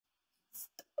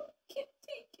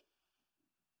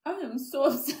I'm so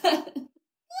upset.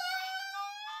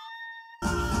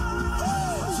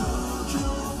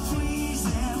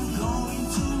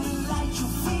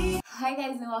 Hi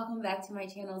guys and welcome back to my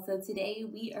channel. So today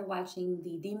we are watching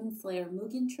the Demon Slayer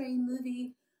Mugen Train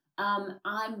movie. I'm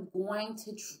going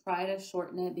to try to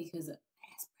shorten it because it's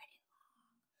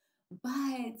pretty long.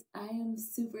 But I am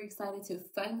super excited to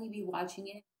finally be watching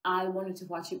it. I wanted to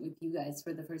watch it with you guys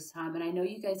for the first time, and I know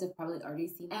you guys have probably already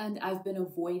seen it. And I've been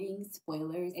avoiding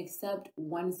spoilers, except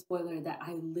one spoiler that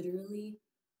I literally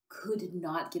could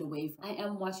not get away from. I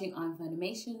am watching on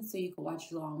Funimation, so you can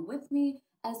watch along with me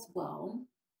as well.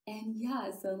 And yeah,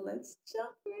 so let's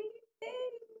jump right in.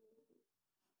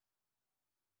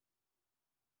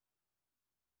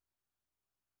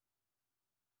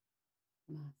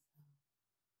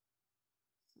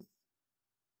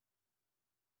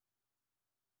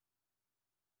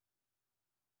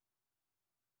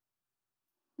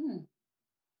 Hmm.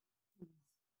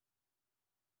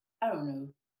 I don't know.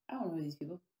 I don't know these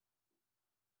people.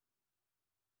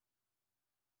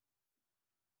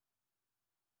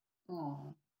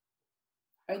 Oh,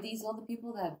 are these all the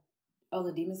people that, all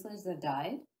the demon slayers that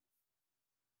died?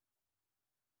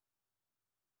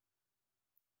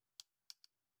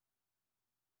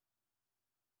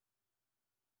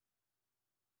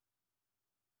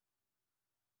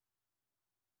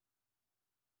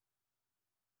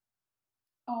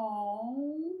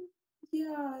 Oh,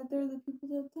 yeah, they're the people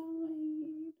that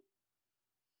died.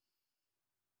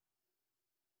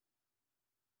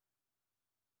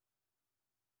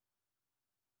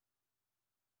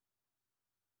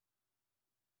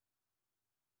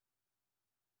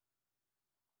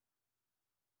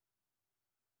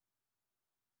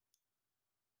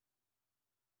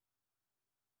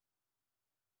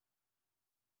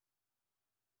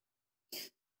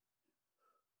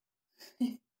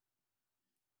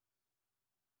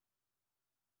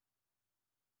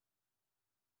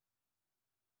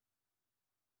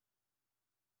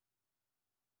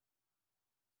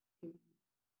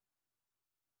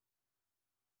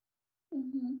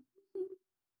 Mhm.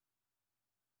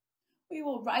 We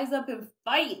will rise up and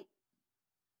fight.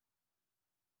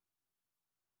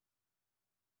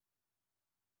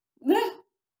 Where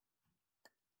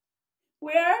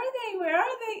are they? Where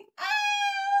are they? Ah!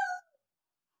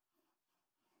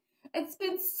 It's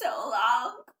been so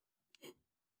long.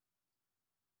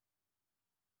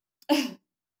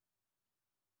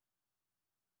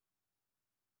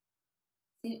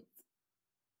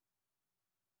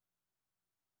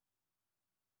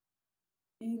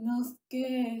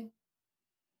 Inosuke.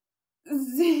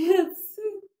 Zetsu.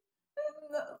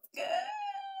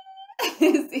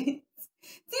 Inosuke.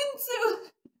 Zetsu.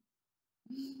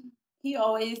 He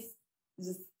always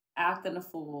just acting a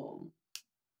fool.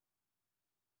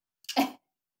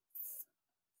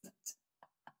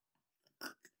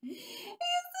 He's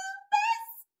the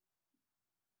best.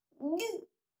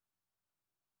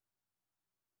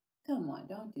 Come on,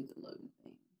 don't do the loading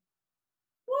thing.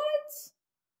 What?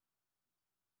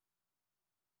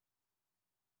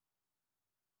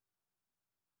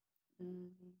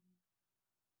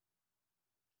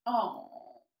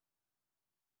 Oh,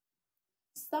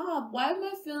 stop. Why am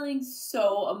I feeling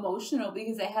so emotional?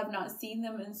 Because I have not seen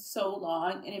them in so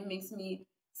long, and it makes me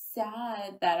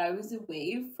sad that I was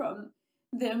away from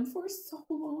them for so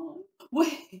long.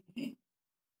 Wait.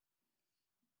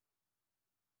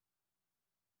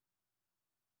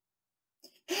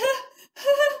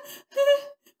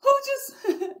 Who just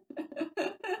who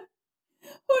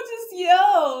just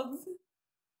yelled?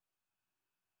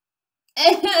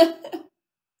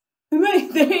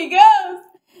 Wait, there he goes.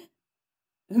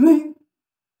 Wait,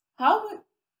 how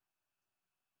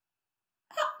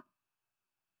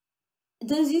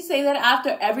does he say that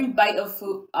after every bite of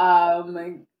food? Oh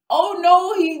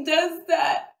no, he does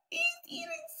that. He's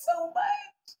eating so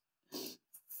much.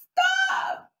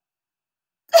 Stop.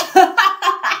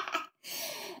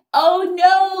 Oh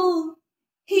no,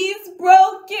 he's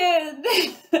broken.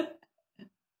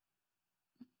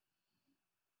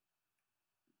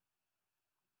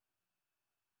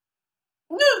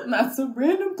 Not some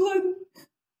random glutton.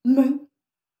 My.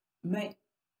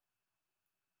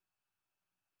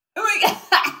 Oh my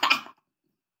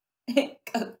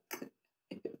god.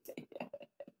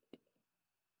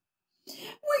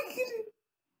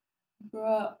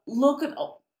 Bruh, look at,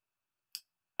 oh,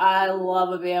 I love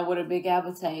a man with a big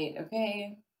appetite,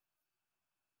 okay?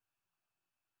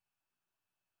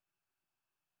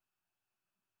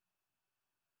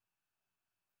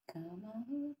 Come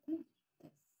on, this.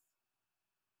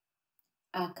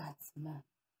 I got some.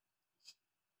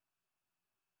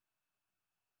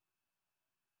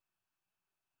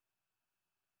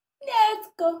 Let's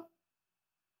go.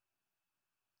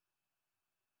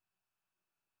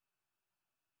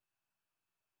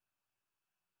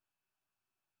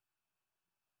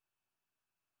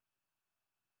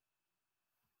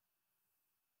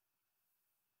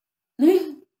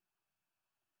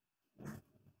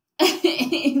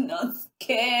 Not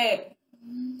scared.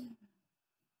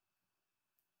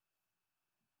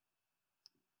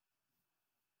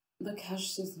 Look how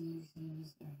she's.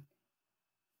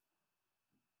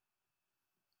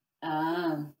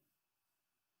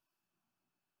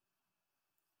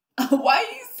 Why are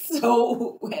you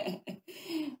so wet?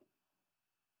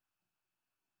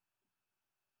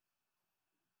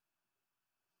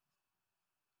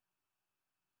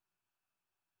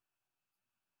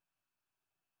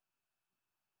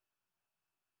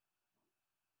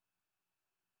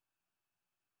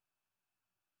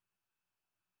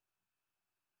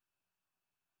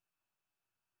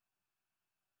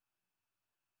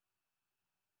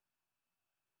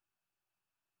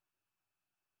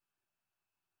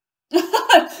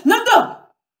 No.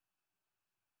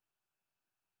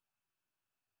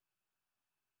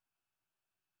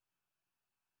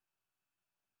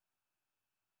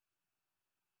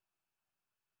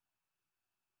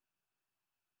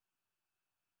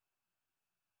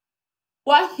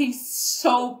 Why he's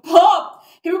so pumped?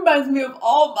 He reminds me of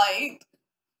All Might.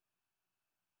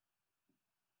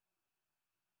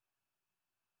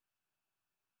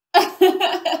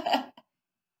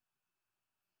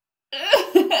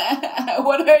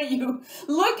 What are you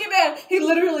looking at? He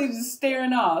literally just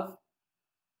staring off.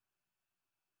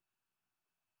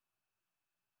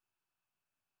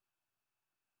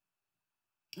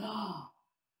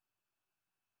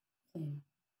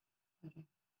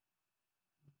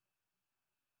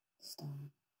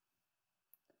 Stone.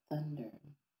 Thunder.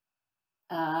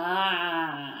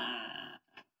 Ah.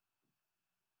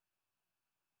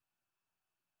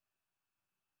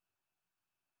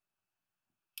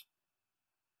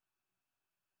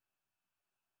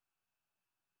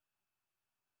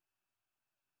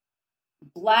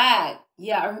 Black.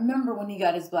 Yeah, I remember when he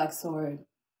got his black sword.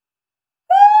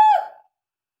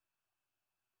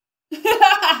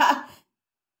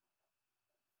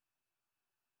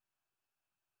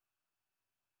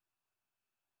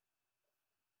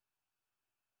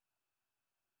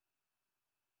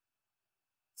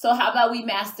 So how about we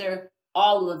master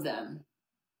all of them?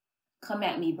 Come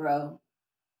at me, bro.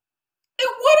 And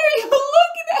what are you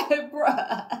looking at, bro?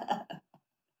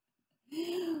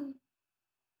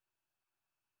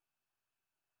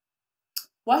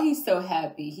 Why he's so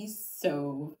happy? He's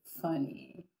so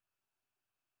funny.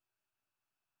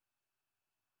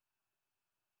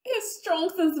 His strong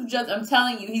sense of justice. I'm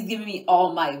telling you, he's giving me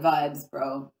All Might vibes,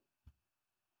 bro.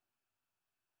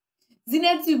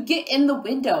 Zenitsu, get in the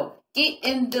window. Get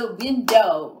in the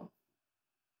window.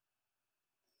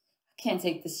 I can't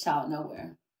take this child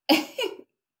nowhere.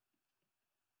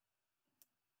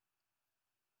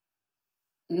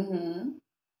 Mm-hmm.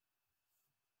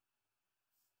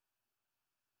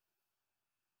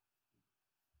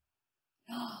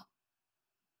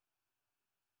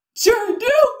 Sure do.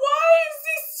 Why is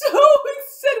he so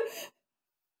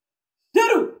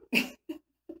excited?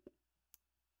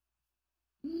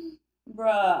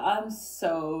 Bruh, I'm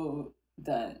so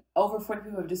done. Over 40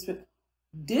 people have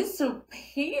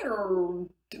disappeared.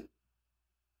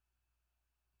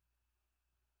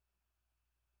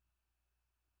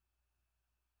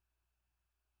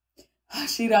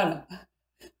 Shirana.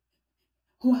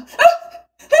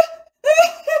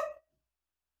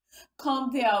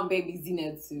 Calm down, baby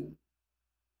Zenitsu.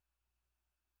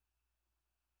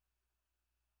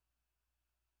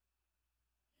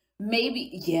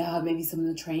 Maybe, yeah, maybe some of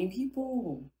the trained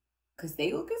people. Because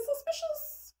they look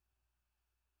suspicious.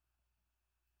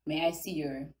 May I see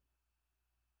your...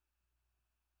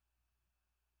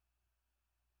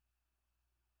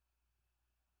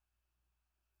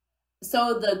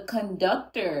 So the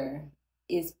conductor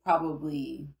is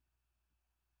probably...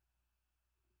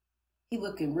 He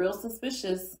looking real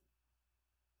suspicious.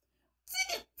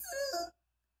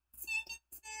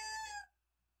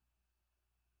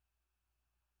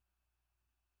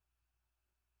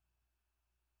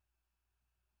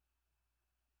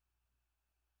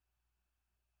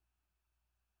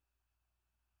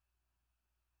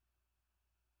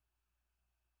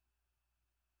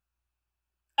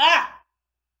 Ah!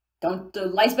 Don't the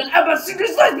lights better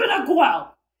not go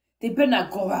out. They better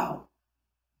not go out.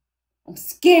 I'm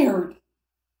scared.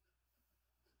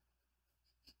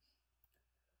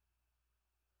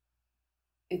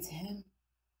 It's him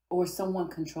or someone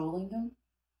controlling him.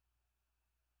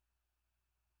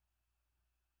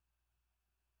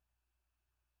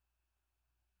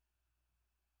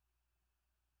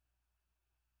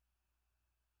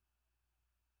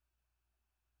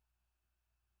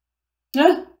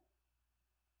 Huh?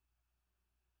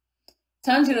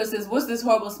 Tanjiro says, "What's this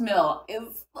horrible smell?"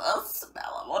 It's the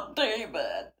smell of a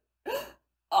demon.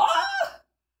 Ah!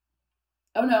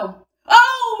 Oh no.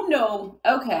 no.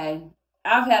 Okay.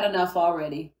 I've had enough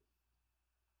already.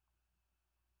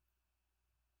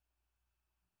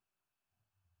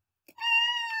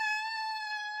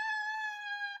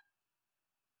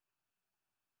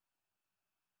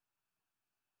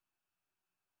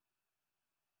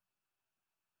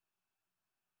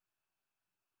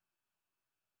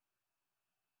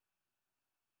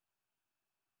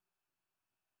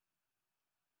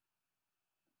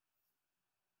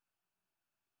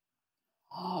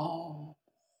 Oh.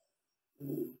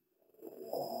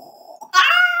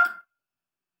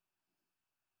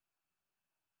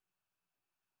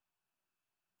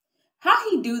 How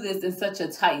he do this in such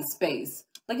a tight space?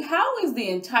 Like, how is the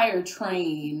entire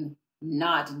train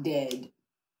not dead?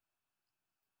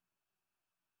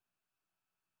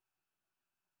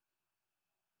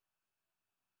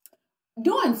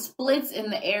 Doing splits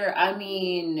in the air, I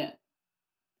mean,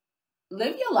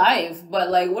 live your life,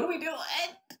 but like, what are we doing?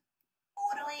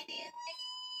 What are we doing?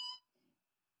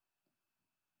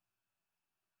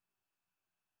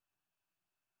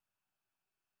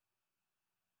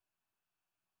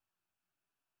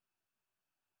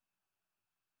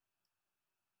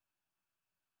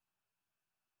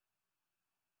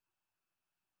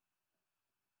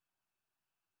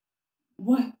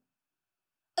 What?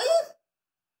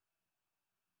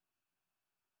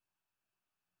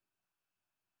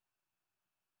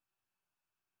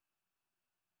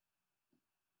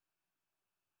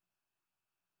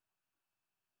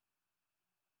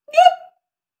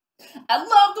 I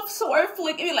love the sword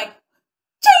flick and be like,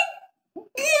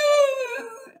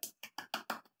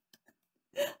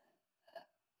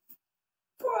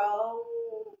 bro.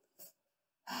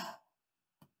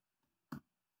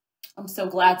 I'm so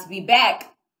glad to be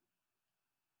back.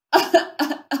 Talk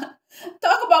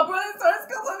about brother stars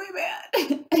because let me mad.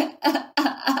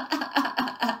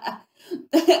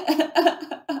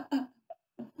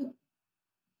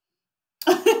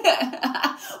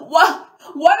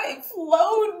 What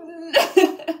exploding?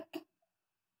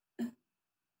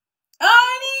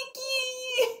 Aniki!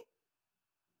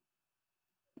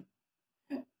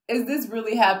 Is this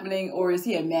really happening or is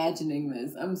he imagining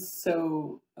this? I'm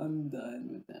done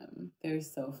with them. They're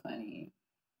so funny.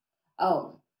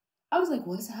 Oh, I was like,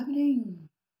 what's happening?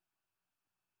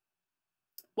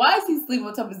 Why is he sleeping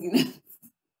on top of Zenith?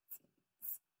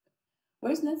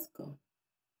 Where's Netsuko?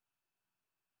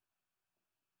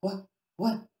 What?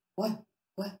 What? What?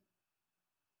 What?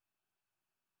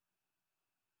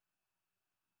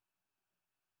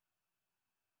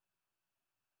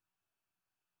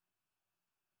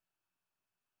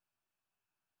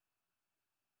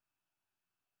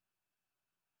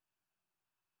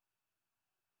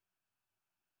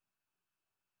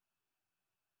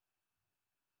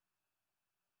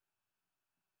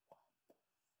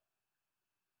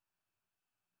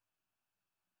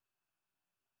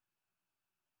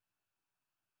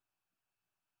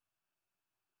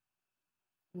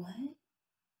 What?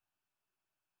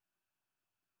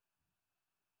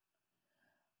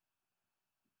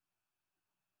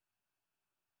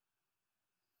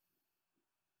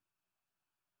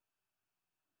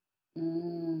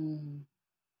 Mm.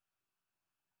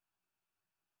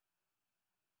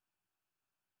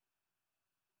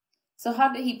 So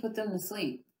how did he put them to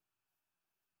sleep?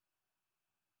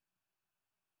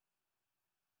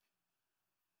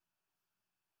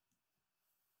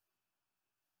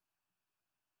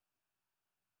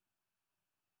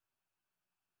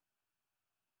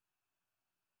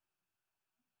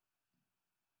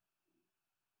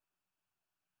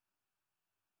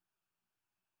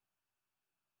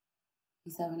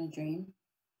 He's having a dream?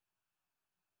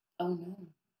 Oh no.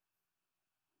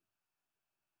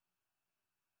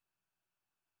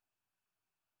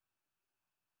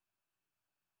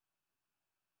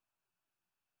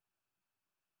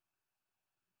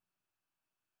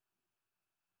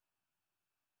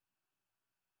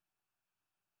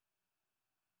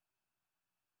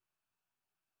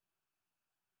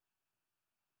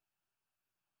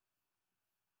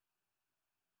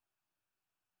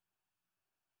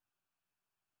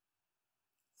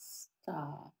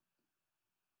 Stop.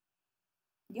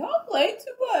 Y'all play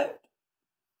too much.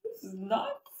 This is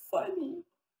not funny.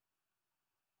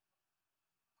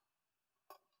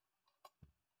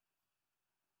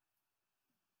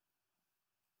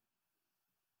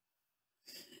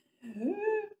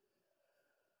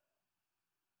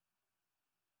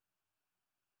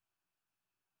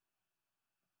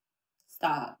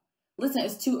 Stop. Listen,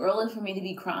 it's too early for me to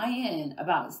be crying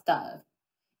about stuff.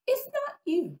 It's not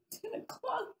even 10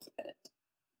 o'clock yet.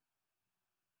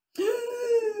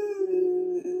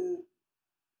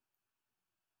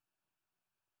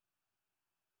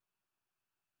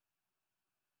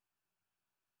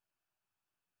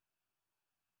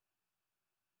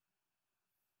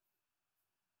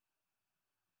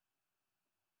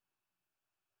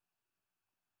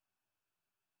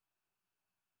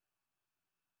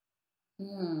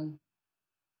 Hmm.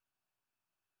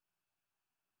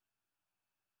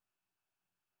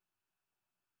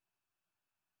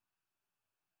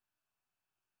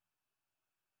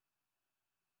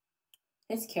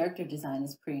 His character design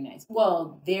is pretty nice.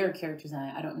 Well, their character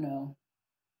design, I don't know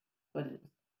what it is.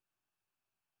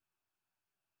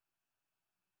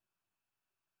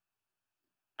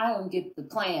 I don't get the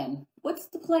plan. What's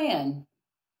the plan?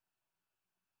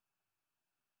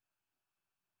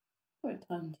 What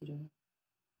time to do?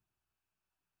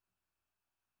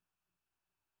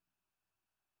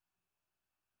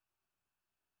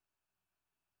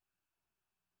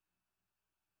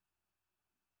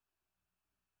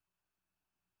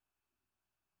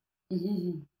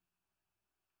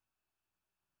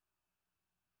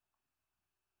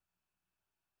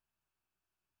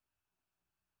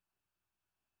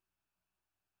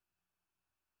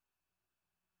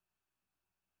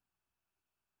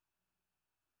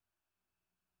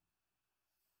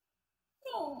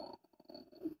 Oh,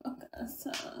 okay,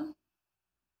 so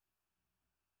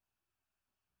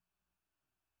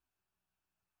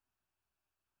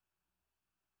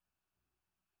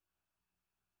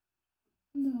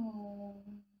no.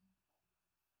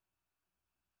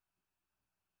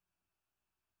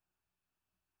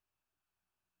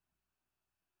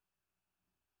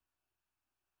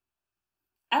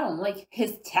 I don't like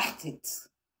his tactics.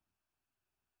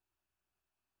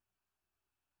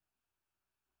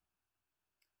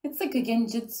 It's like a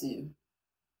genjutsu.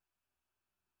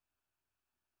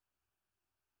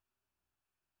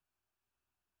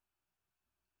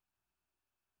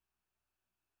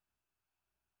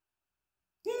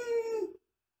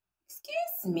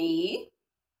 Excuse me.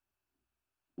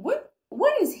 What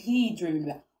is he dreaming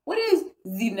about? What is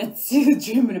Zenitsu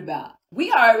dreaming about?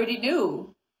 We already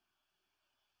knew.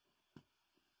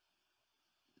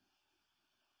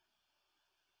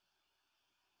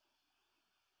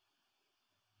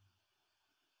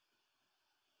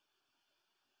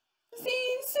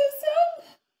 Zen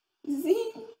Susan?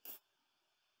 Zen.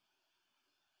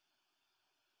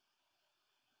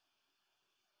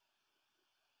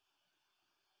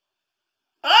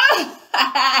 Ah!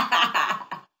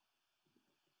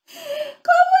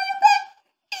 Come on back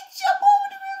and jump over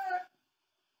the river.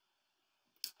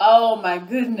 Oh my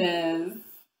goodness.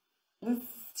 This is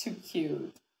too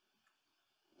cute.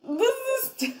 This is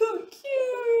too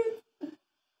cute.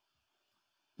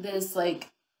 This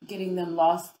like getting them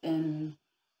lost in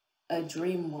a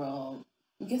dream world.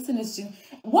 I'm guessing it's just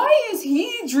why is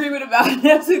he dreaming about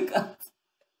Nezuko?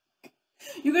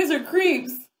 You guys are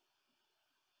creeps.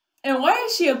 And why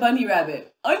is she a bunny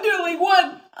rabbit? Underling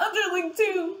 1, underling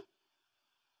 2.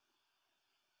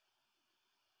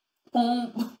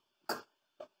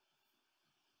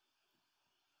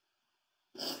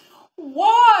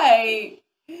 Why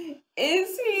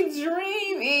is he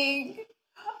dreaming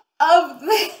of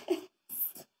this?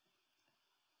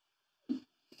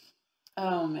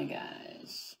 Oh my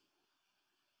gosh.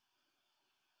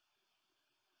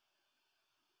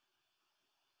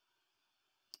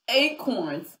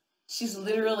 Acorns. She's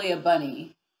literally a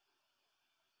bunny.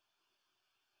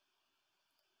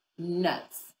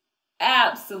 Nuts.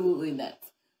 Absolutely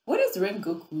nuts. What is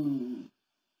Rengoku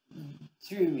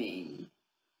dreaming?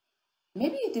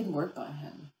 Maybe it didn't work on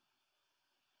him.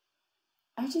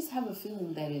 I just have a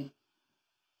feeling that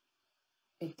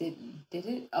it didn't. Did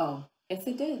it? Oh, yes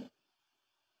it did.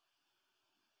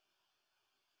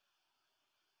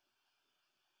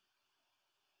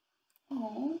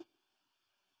 Oh.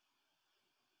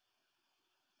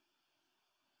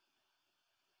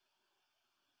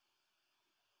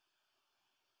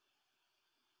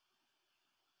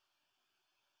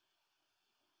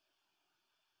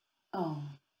 Oh.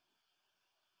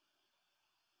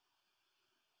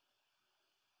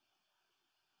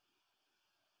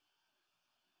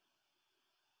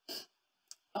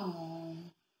 Oh.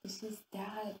 Does his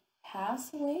dad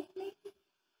pass away, maybe?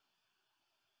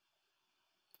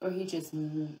 Or he just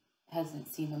hasn't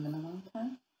seen him in a long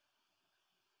time?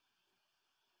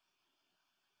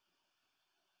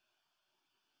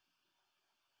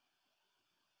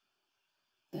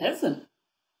 That's a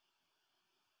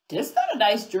that's not a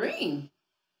nice dream.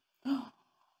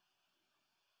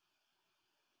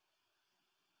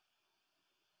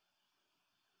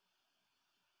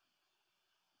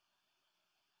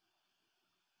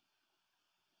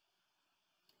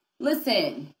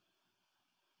 Listen,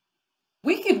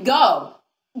 we could go.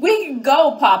 We could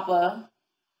go, Papa.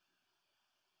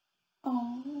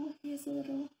 Oh, he's a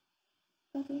little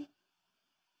puppy.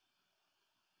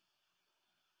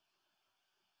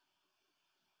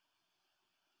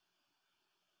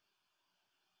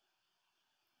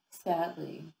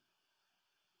 Sadly.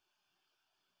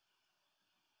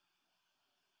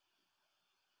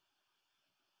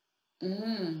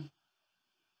 Mm.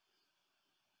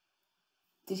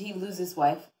 Did he lose his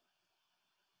wife?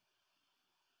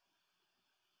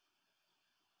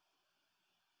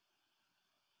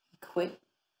 He quit?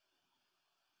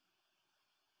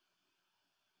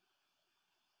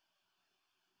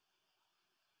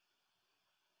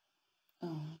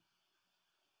 Oh.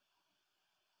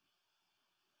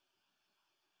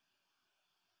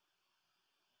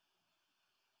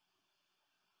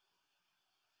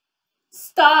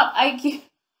 Stop. I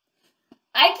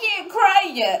can't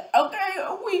cry yet.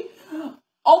 Okay?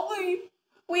 Only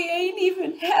we ain't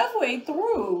even halfway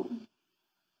through.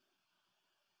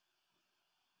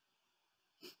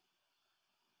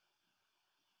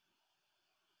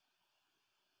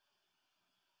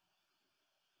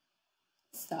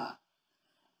 Stop.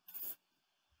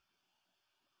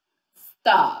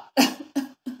 Stop.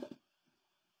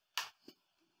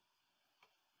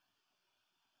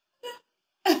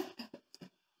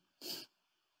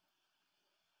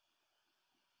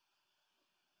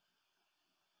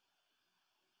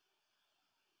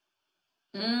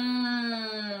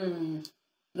 Mm.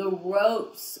 The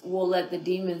ropes will let the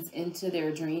demons into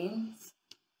their dreams.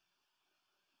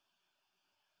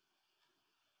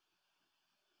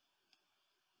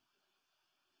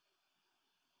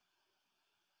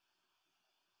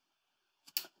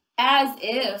 As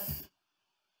if.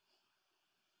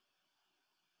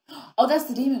 Oh, that's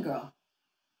the demon girl.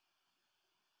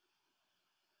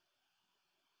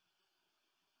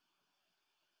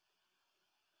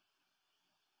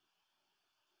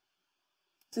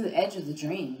 To the edge of the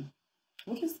dream.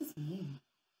 What does this mean?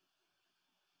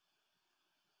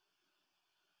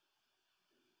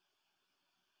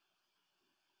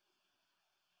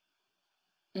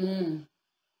 Mm.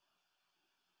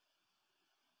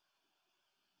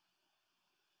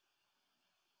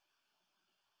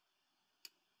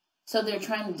 So they're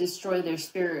trying to destroy their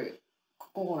spirit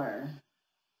core.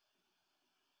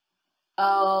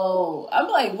 Oh, I'm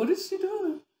like, what is she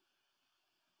doing?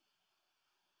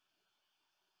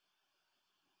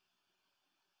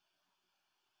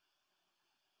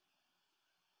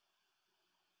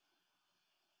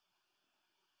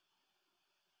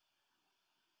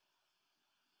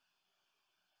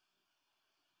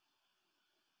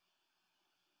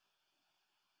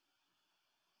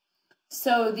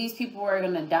 So these people are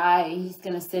gonna die. He's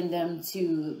gonna send them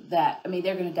to that. I mean,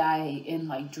 they're gonna die in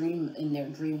like in their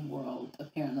dream world,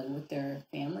 apparently, with their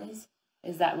families.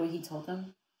 Is that what he told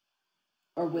them,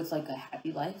 or with like a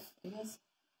happy life? I guess.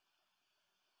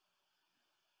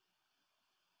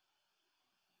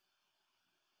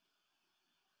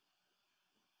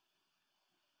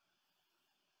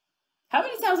 How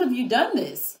many times have you done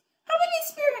this? How many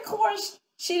spirit cores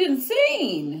she didn't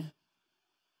seen?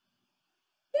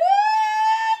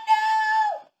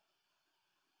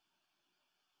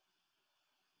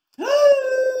 No.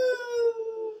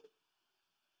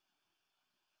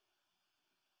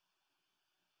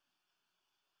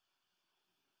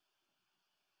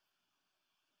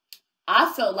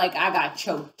 I felt like I got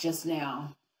choked just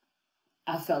now.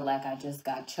 I felt like I just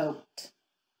got choked.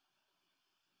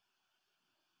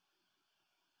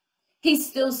 He's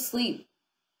still asleep.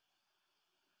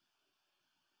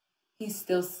 He's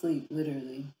still asleep,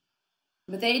 literally.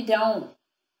 But they don't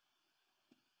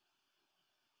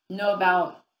know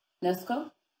about Nesco.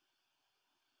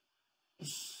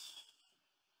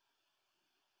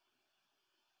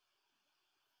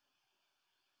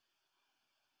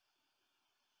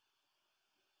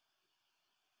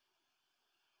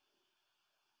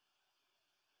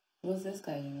 What's this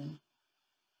guy doing?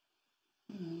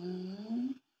 Mm-hmm.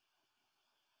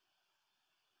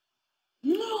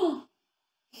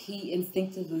 He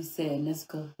instinctively said, let's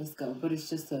go. But it's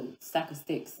just a stack of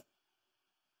sticks.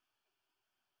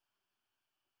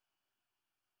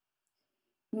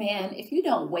 Man, if you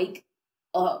don't wake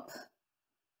up.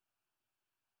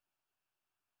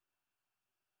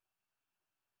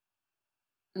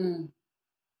 Mm,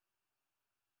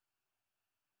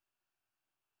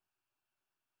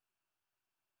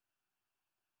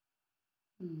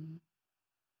 mm.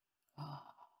 Oh,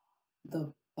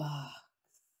 the box.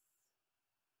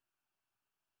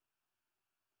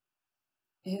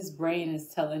 His brain is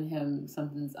telling him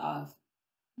something's off.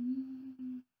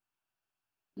 Mm.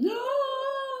 No!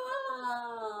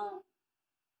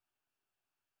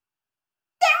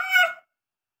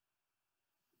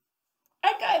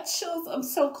 I got chills. I'm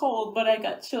so cold, but I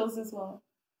got chills as well.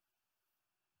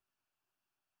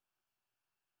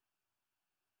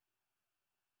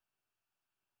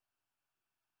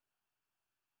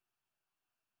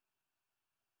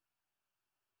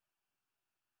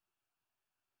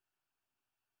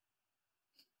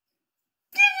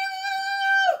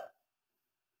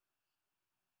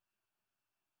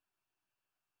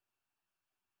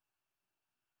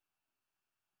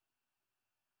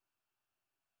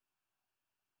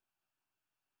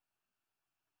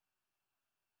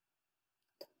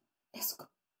 Nezuko.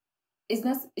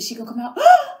 Is she gonna come out?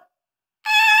 Ah!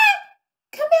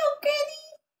 Come out, Granny!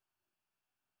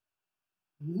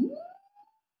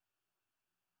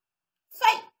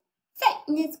 Fight! Fight,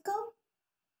 Nezuko!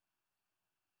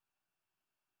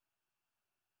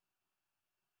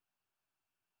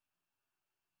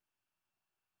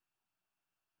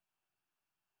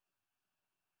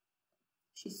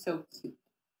 She's so cute.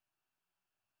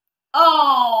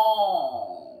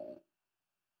 Oh!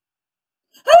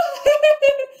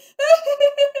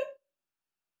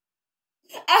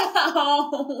 Ow!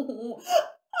 Oh,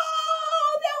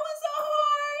 that was a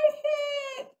hard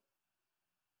hit.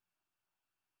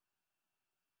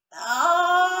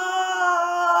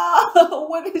 Oh,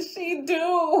 what did she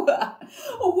do?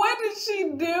 What did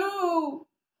she do?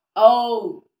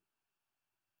 Oh,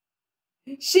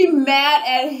 she mad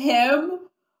at him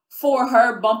for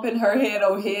her bumping her head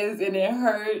on his and it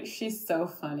hurt. She's so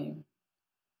funny.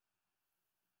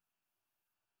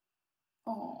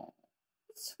 Oh,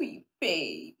 sweet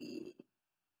baby.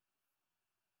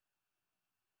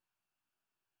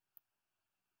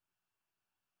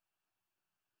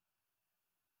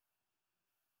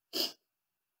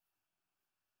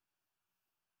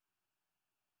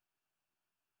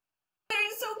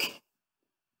 They're so cute.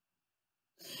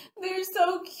 They're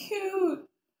so cute.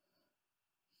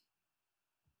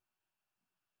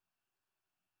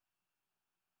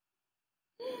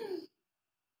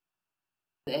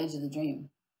 The edge of the dream.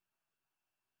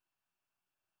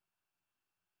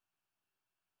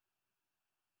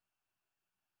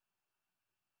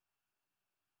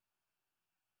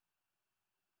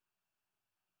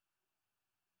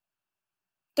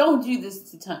 Don't do this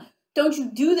to Tom. Don't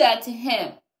you do that to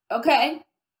him, okay?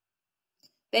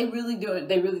 They really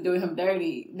doing him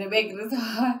dirty. They're making this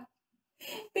hard.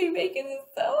 They're making it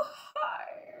so hard.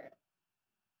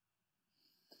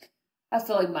 I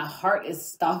feel like my heart is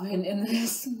stopping in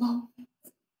this moment.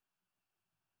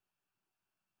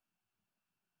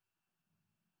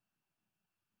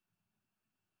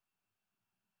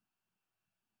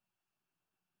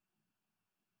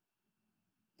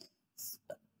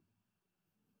 Stop.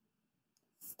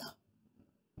 Stop.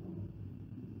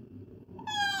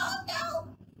 Oh,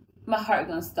 no. My heart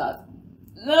gonna stop.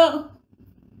 No.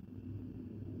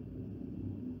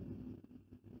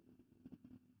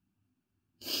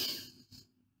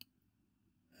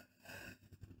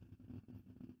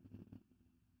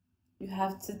 You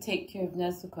have to take care of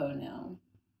Nezuko now.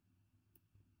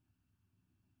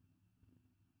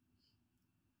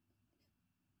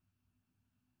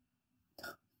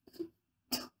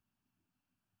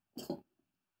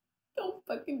 Don't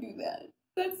fucking do that.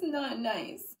 That's not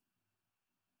nice.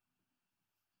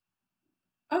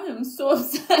 I am so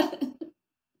upset.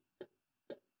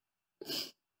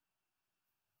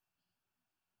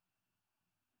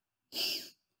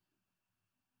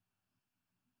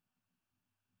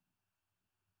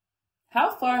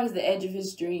 How far is the edge of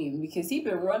his dream? Because he's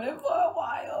been running for a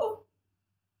while.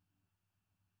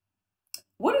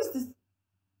 What is this?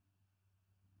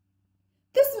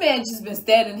 This man just been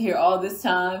standing here all this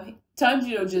time.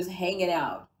 Tanjiro just hanging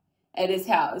out at his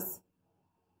house.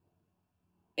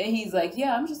 And he's like,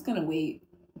 yeah, I'm just gonna wait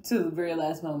till the very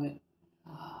last moment.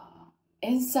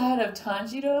 Inside of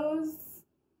Tanjiro's?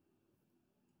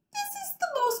 This is the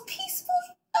most peaceful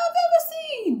I've ever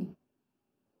seen.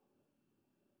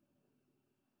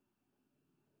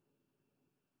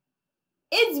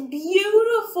 It's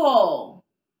beautiful.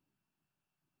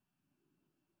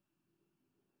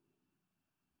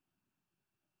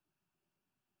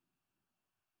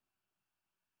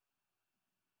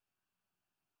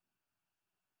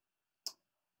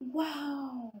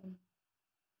 Wow.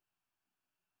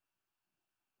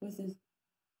 What's this?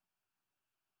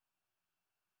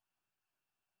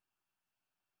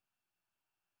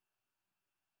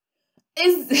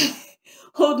 Is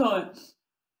hold on.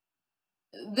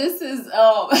 This is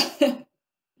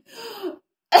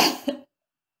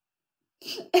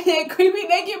creepy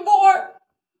naked boy.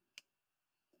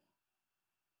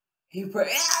 He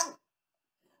pray.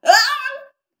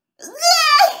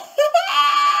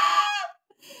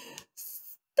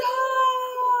 Stop!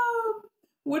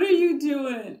 What are you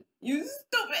doing? You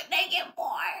stupid naked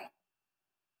boy!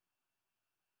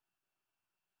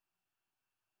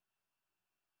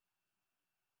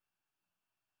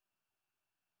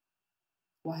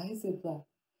 Why is it black?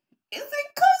 Is it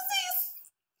because he's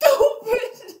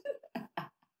stupid?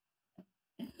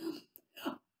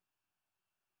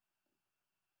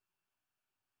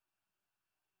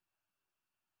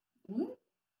 What?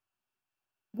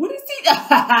 What is he?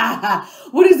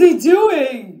 What is he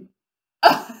doing?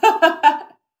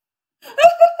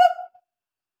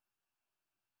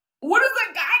 What is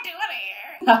the guy doing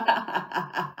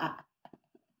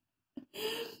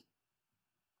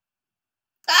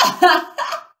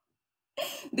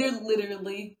They're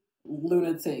literally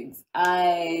lunatics.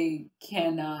 I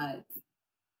cannot.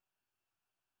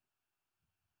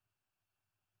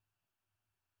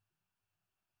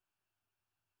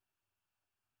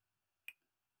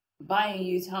 Buying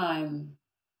you time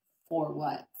for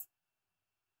what?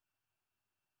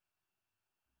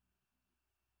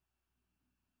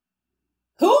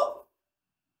 Who?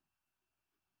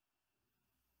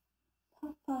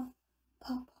 Papa,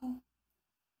 Papa.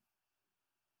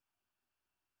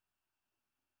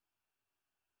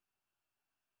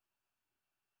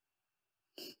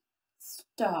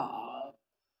 Stop.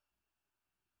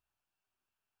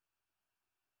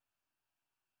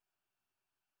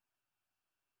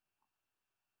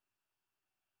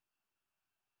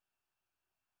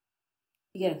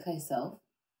 You gotta cut yourself.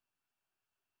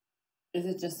 Is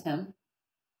it just him?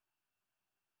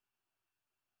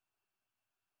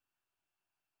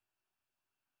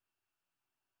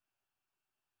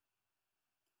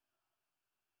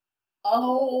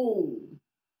 Oh.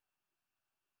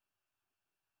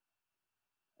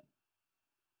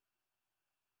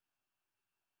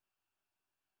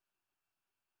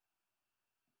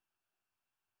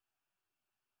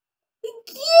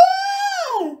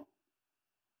 Yeah!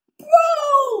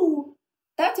 Bro!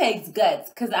 That takes guts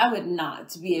because I would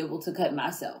not be able to cut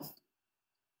myself.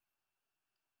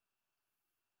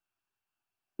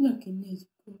 Look at this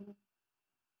girl.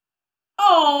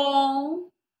 Oh.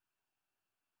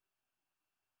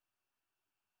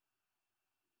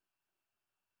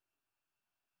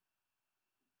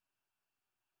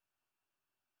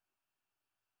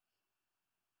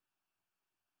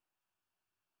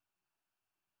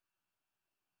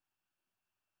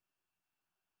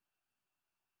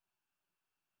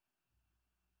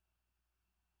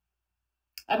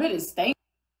 I bet it stinks.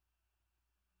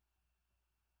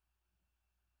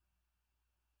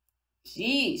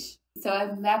 Sheesh. So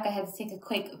I'm back. I had to take a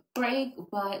quick break,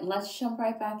 but let's jump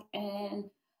right back in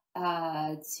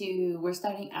to we're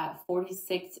starting at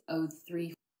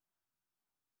 4603.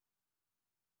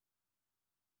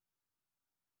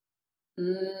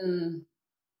 Mm,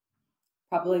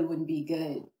 probably wouldn't be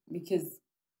good because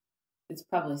it's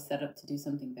probably set up to do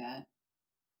something bad.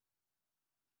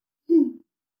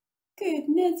 Good,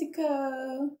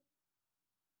 Nezuko.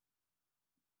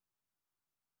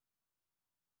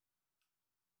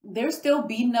 They're still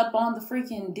beating up on the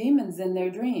freaking demons in their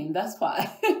dream. That's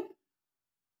why.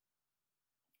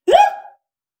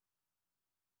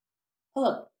 Hold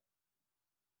up.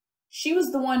 She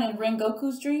was the one in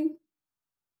Rengoku's dream?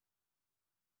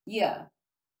 Yeah.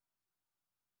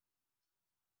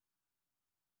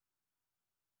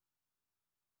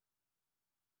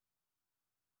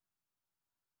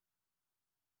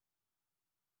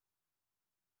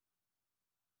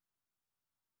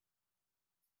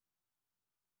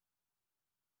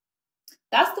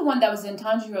 That's the one that was in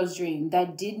Tanjiro's dream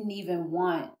that didn't even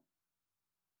want.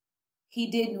 He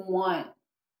didn't want.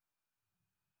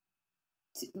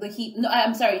 Like he no,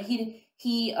 I'm sorry. He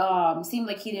seemed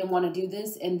like he didn't want to do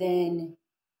this, and then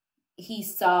he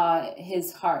saw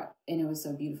his heart, and it was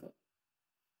so beautiful.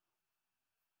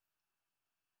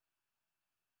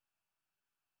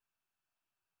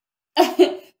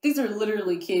 These are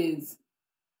literally kids.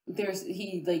 There's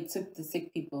he like took the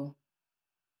sick people.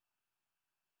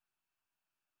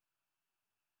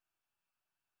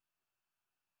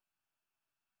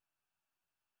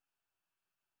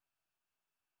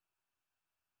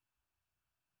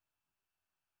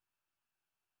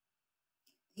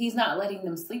 He's not letting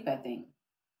them sleep, I think.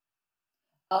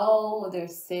 Oh, they're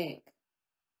sick.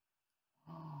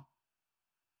 Oh.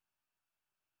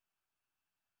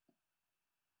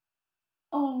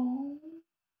 Oh.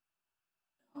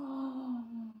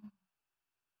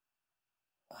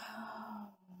 Wow.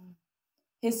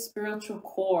 His spiritual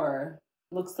core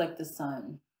looks like the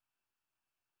sun.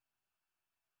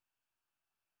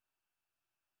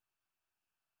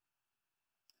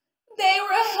 They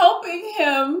were helping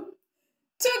him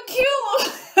to kill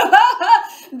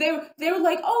him. They were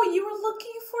like, "Oh, you were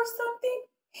looking for something?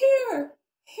 Here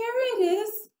it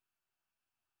is."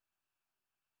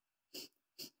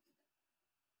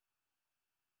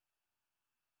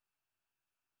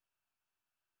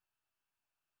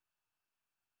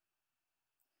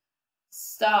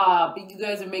 Stop! You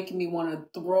guys are making me want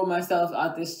to throw myself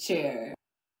out this chair.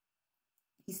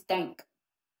 He stank.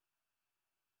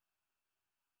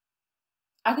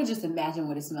 I could just imagine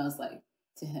what it smells like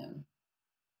to him.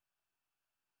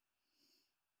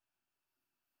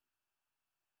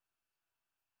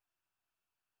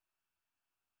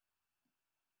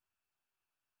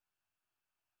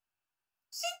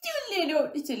 She's too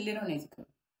little. It's a little Nezuko.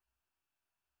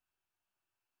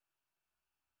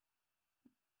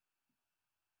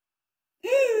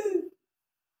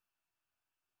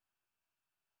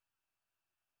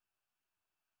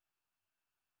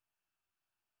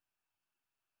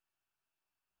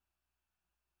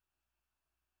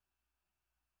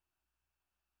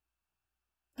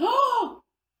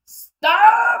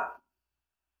 Stop!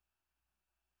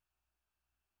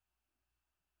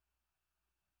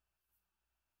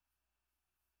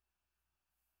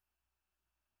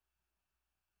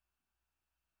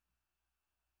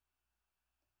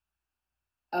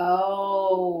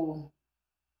 Oh.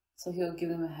 So he'll give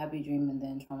him a happy dream and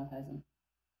then traumatize him.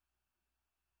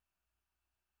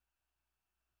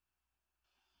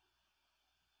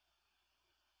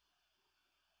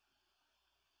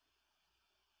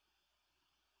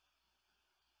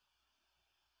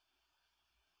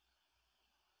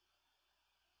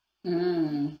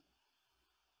 Hmm.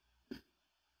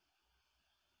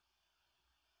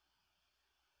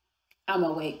 I'm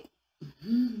awake.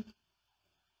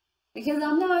 Because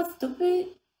I'm not stupid.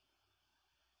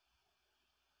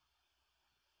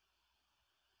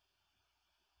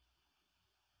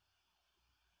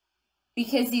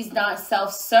 Because he's not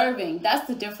self-serving. That's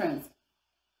the difference.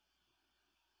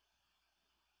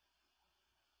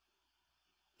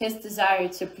 His desire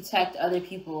to protect other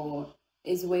people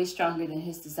is way stronger than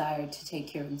his desire to take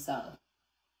care of himself.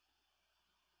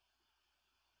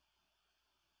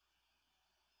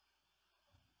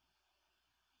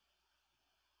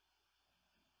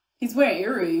 He's wearing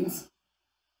earrings.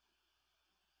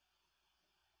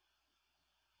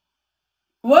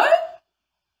 What?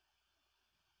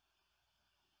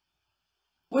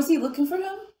 Was he looking for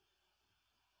him?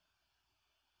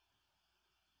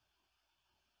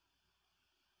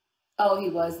 Oh, he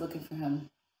was looking for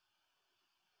him.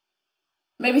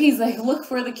 Maybe he's like, look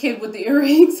for the kid with the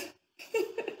earrings.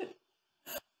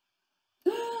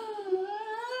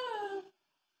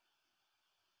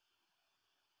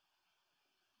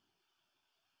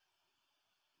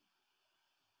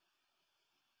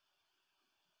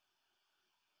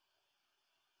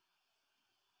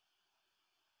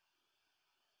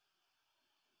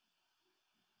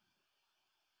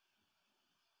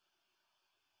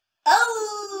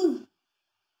 Oh!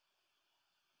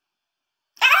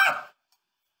 Ah!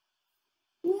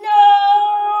 No!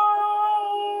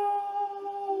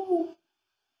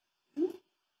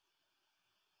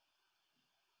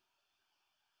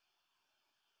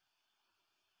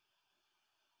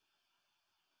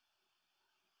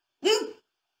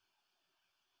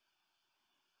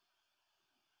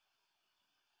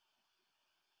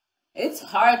 It's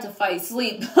hard to fight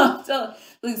sleep. So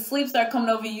when sleep start coming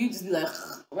over you, just be like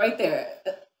right there.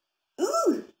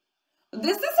 Ooh.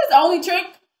 This is his only trick.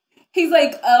 He's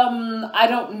like, I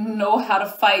don't know how to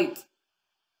fight.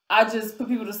 I just put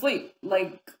people to sleep.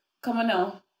 Like, come on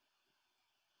now.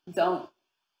 Don't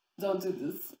do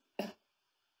this.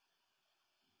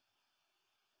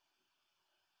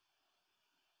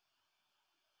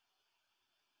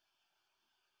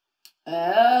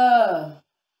 Oh.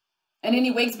 And then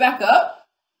he wakes back up.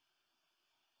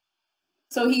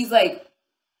 So he's like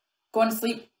going to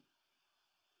sleep.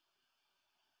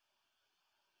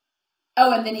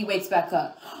 Oh, and then he wakes back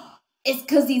up. It's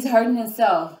because he's hurting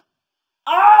himself.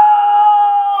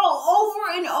 Oh,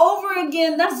 over and over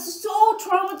again. That's so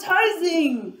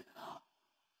traumatizing.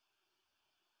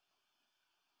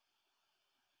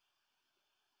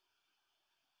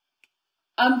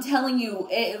 I'm telling you,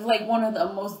 it's like one of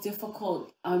the most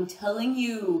difficult. I'm telling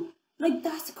you, like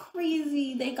that's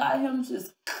crazy. They got him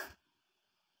just.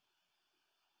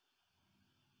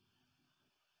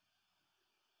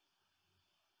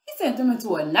 He sent him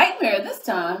into a nightmare this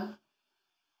time.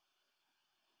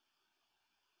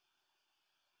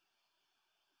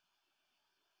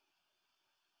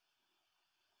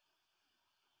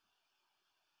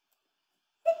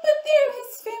 But there,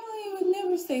 his family would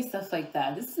never say stuff like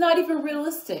that. It's not even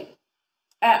realistic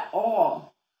at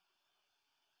all.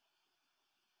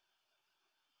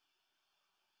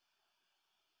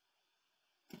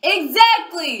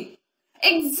 Exactly.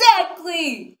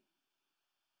 Exactly.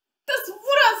 That's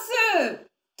what I said.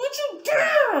 Don't you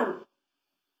dare.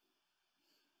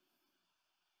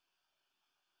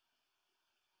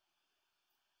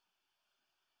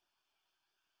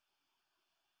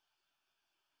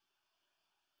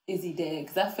 Is he dead?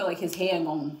 Because I feel like his hand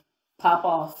gonna pop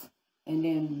off and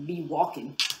then be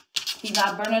walking. He's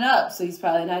not burning up, so he's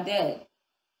probably not dead.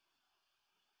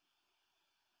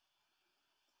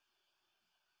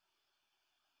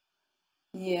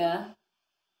 Yeah.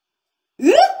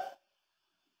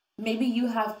 Maybe you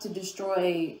have to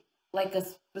destroy like a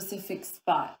specific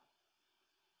spot.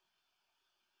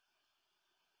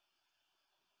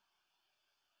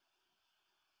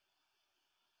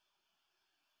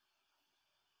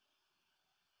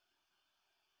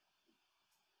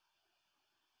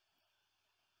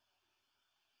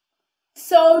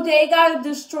 So they gotta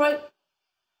destroy.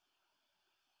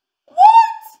 What?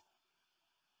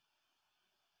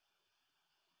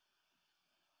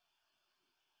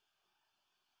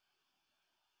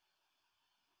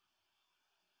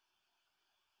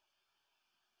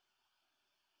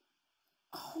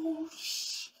 Oh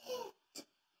shit,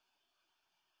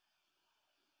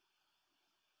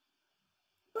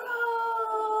 bro!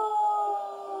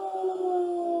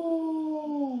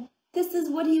 This is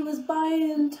what he was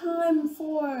buying time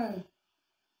for.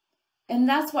 And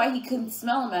that's why he couldn't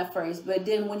smell him at first. But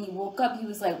then when he woke up, he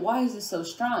was like, why is it so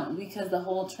strong? Because the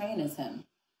whole train is him.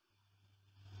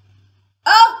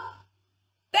 Oh,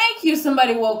 thank you.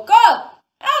 Somebody woke up.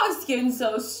 I was getting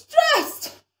so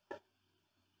stressed.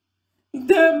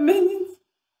 The minions.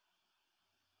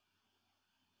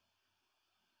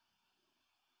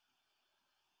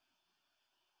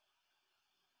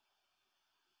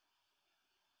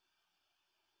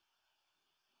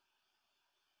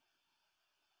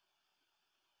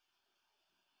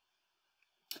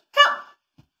 How?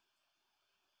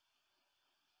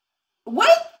 Wait.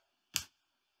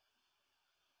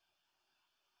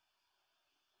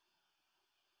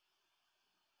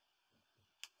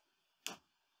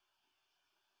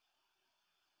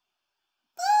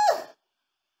 Ugh.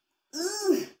 Ugh.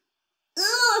 Ugh.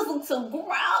 This looks so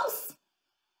gross.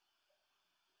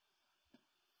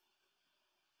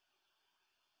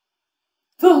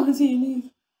 Fall to your knees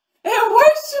and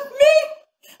worship me.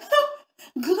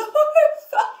 Glorify.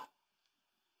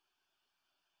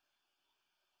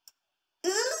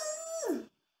 Ugh.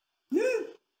 Ugh.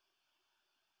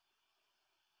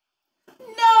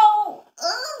 No.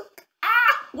 Ugh.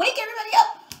 Ah. Wake everybody up.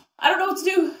 I don't know what to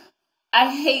do. I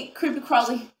hate creepy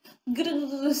crawly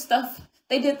stuff.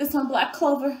 They did this on Black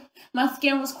Clover. My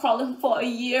skin was crawling for a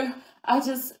year. I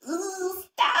just,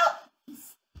 stop.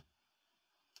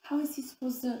 How is he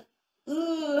supposed to,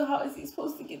 how is he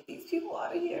supposed to get these people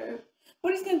out of here?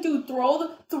 What he's gonna do, throw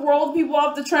the people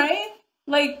off the train?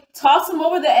 Like, toss them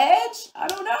over the edge? I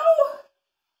don't know.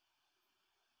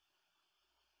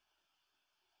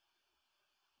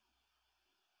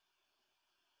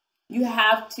 You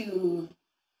have to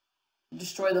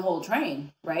destroy the whole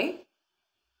train, right?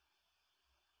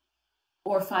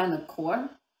 Or find the core.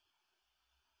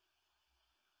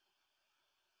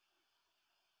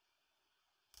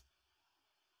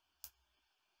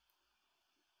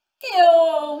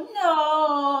 Ew,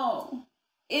 no.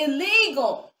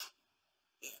 Illegal.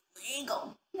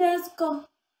 Illegal. Let's go.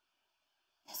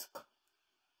 Let's go.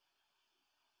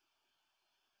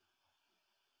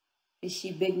 Is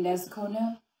she big Nezuko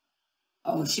now?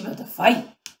 Oh, she about to fight.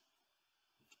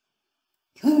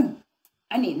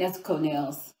 I need Nezuko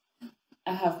nails.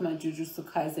 I have my Jujutsu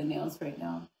Kaisen nails right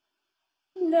now.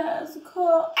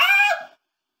 Nezuko. Ah!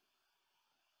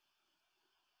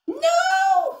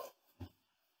 No!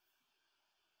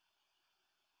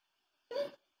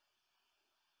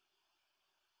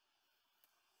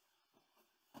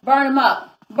 Burn him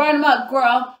up. Burn him up,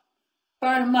 girl.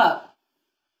 Burn him up.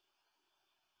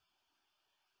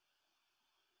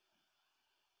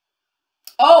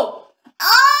 Oh!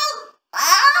 Oh!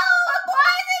 Oh!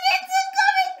 Why isn't it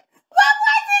coming? Why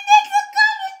isn't it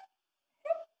coming?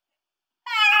 Oh!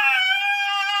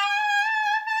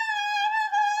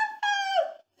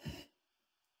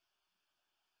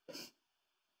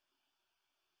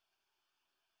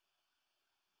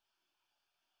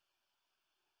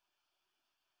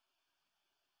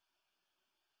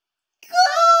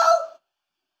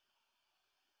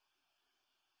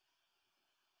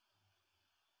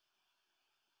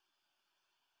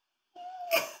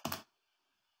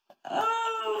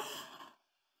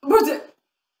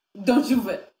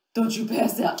 Don't you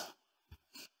pass out.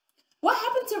 What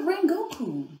happened to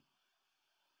Rengoku?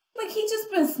 Like, he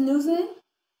just been snoozing?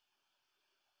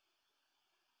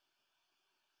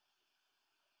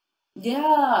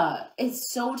 Yeah,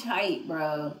 it's so tight,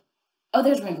 bro. Oh,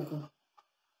 there's Rengoku.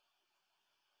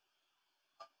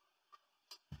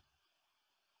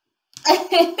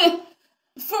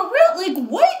 For real, like,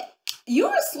 what? You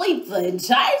were asleep the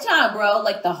entire time, bro.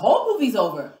 Like, the whole movie's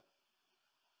over.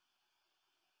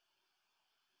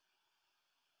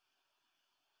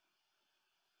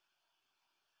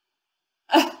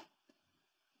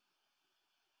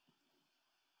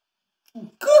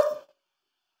 Good.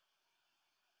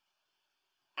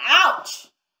 Ouch.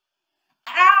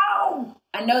 Ow.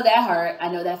 I know that hurt. I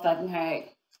know that fucking hurt.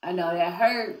 I know that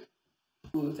hurt.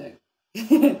 Cool attack.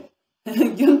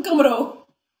 Young Komodo.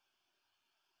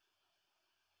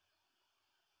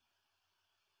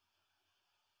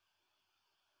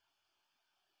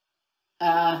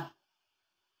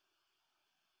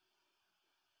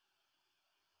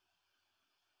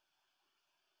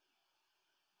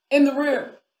 In the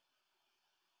rear.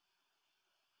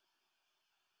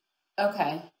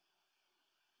 Okay.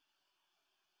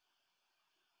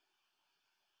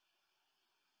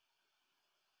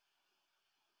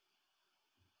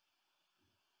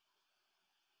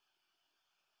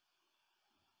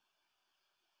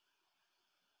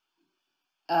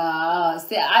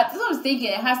 See, that's what I was thinking.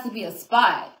 It has to be a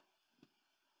spot.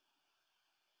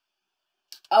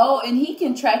 Oh, and he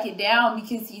can track it down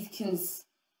because he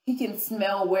can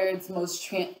smell where it's most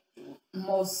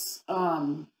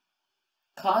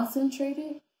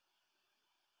concentrated.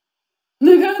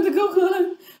 They got the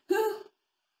coconut.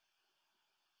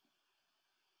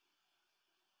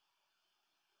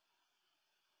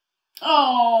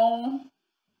 Oh,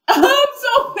 I'm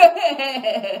so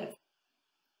bad.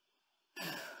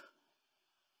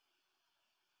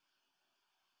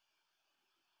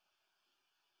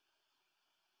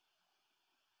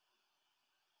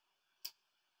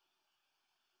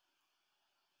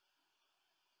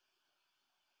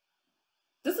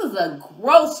 This is a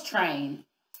gross train.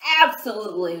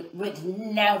 Absolutely would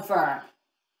never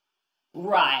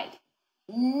ride.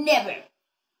 Never.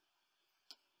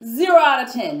 0 out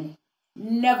of 10.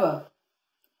 Never.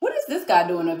 What is this guy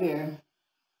doing up here?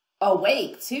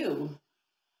 Awake, too.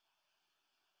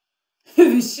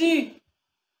 She.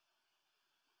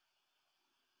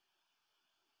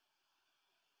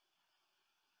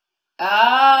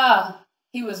 Ah,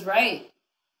 he was right.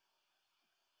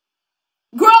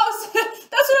 Gross!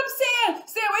 That's what I'm saying.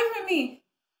 Stay away from me.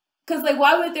 Because, like,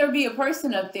 why would there be a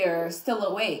person up there still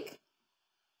awake?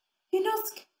 You know,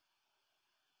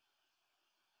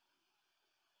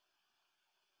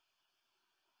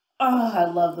 oh, I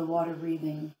love the water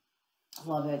breathing.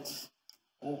 Love it.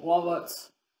 Love it.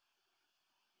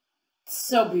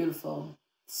 So beautiful.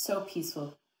 So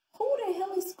peaceful. Who the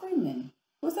hell is screaming?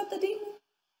 Was that the demon?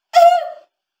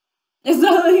 It's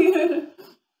not like...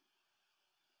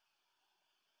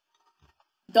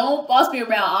 Don't boss me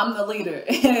around. I'm the leader.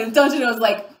 And don't you know, it's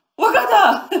like,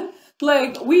 Wakata!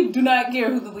 Like, we do not care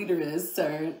who the leader is,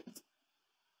 sir.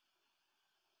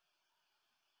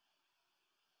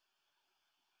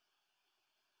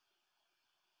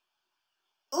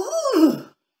 Ooh!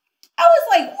 I was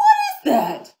like, what is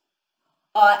that?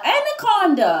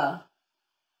 Anaconda.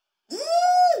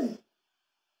 Ooh!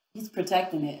 He's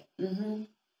protecting it. Mm-hmm.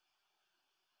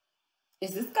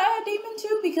 Is this guy a demon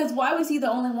too? Because why was he the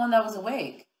only one that was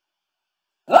awake?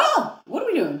 Oh! What are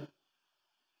we doing?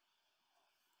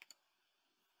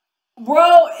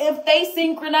 Bro, if they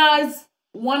synchronize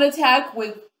one attack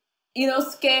with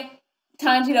Inosuke,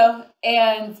 Tanjiro,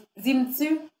 and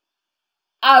Zenitsu,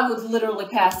 I would literally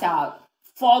pass out,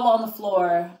 fall on the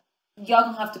floor. Y'all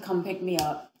gonna have to come pick me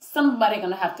up. Somebody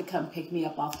gonna have to come pick me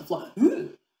up off the floor.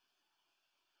 Ooh.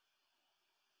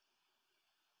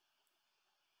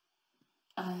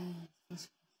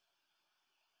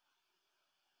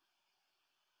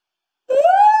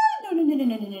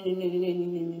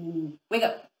 No. Wake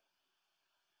up.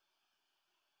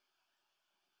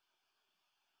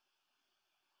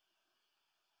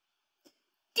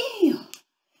 Damn.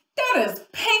 That is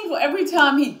painful every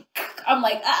time I'm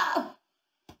like,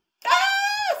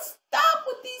 stop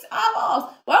with these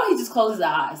eyeballs. Why don't he just close his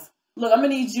eyes? Look, I'm gonna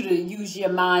need you to use your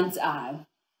mind's eye.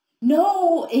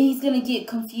 No, and he's gonna get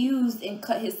confused and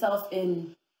cut himself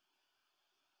in.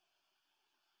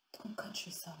 Don't cut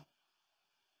yourself.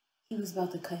 He was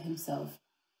about to cut himself.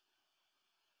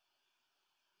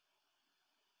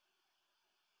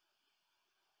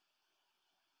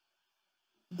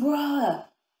 Bruh,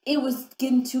 it was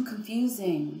getting too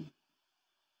confusing.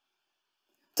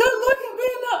 Don't look at me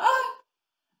in the eye.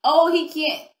 Oh, he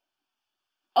can't.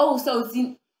 Oh, so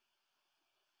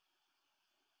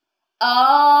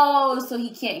oh, so he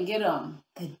can't get him.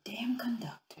 The damn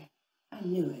conductor. I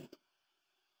knew it.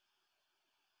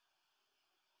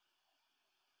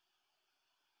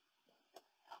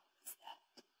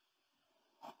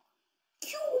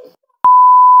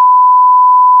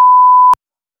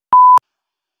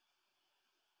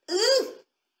 Ugh.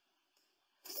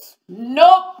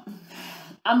 Nope.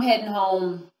 I'm heading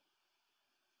home.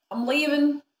 I'm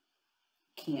leaving.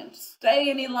 Can't stay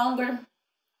any longer.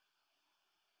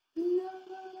 No.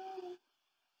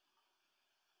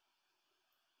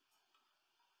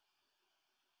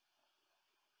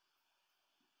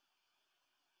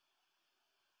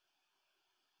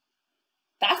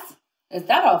 Is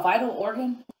that a vital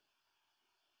organ?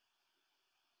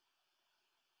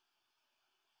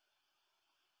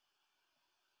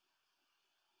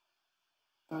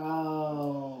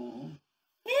 Bro.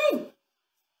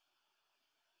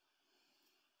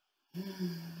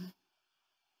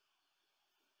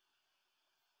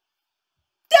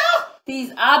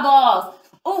 These eyeballs.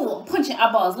 Oh, I'm punching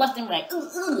eyeballs left and right.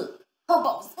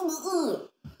 Eyeballs.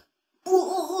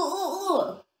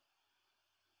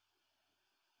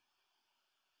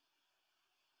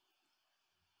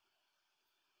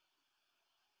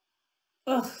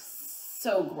 Ugh,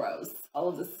 so gross. All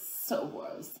of this is so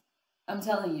gross. I'm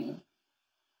telling you.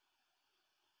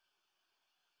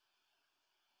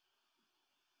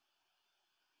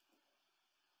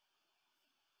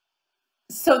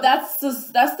 So that's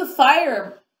the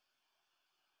fire.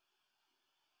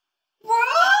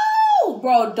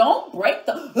 Bro, don't break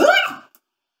the.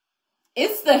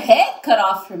 It's the head cut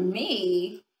off for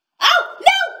me. Oh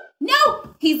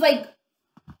no! He's like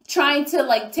trying to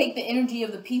like take the energy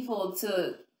of the people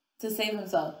to save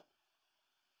himself.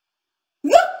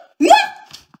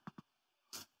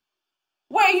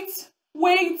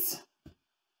 Wait.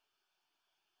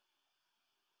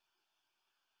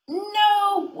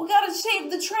 No, we gotta save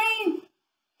the train.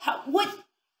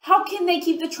 How can they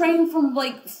keep the train from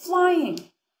like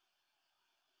flying?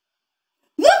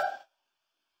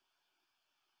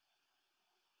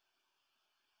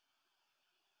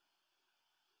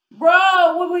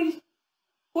 Bro, what we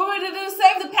to do?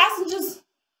 Save the passengers?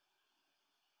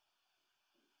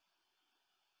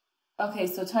 Okay,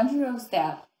 so Tanjiro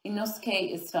stabbed.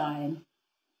 Inosuke is fine.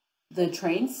 The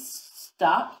train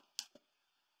stopped.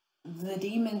 The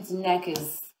demon's neck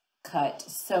is cut,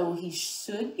 so he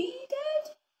should be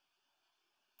dead.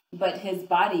 But his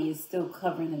body is still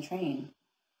covering the train.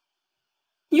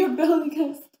 Your belly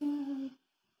got stabbed.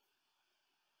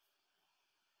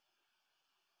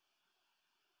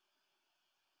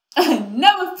 I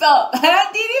never felt. I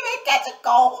didn't even catch a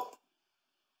cold.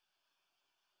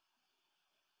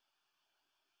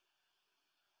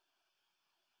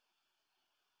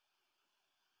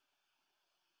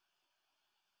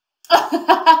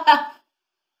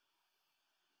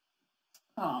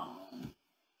 Oh,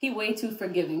 he way too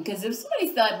forgiving. Because if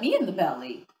somebody stabbed me in the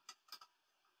belly,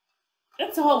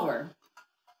 it's over.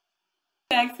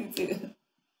 Maxie too.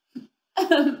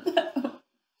 Pluck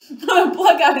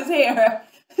out his hair.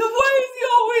 Why is he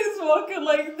always walking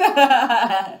like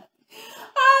that?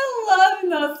 I love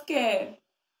Inosuke.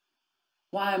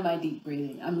 Why am I deep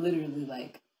breathing? I'm literally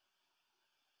like.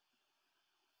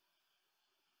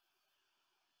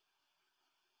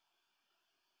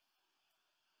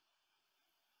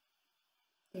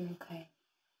 You're okay.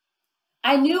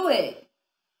 I knew it.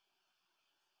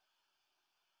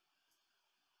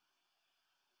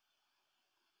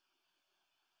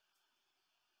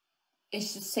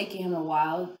 It's just taking him a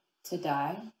while to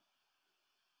die.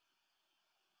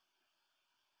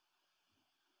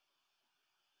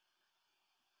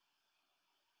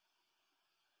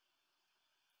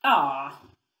 Aw.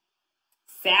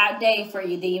 Sad day for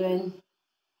you, demon.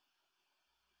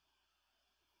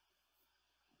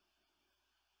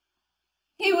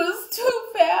 He was too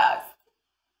fast.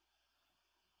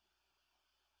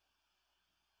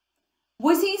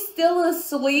 Was he still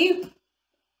asleep?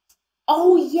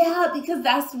 Oh, yeah, because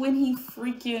that's when he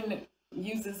freaking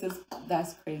uses his...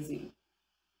 That's crazy.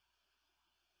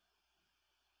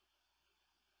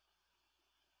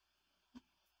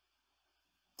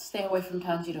 Stay away from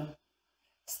Tanjiro.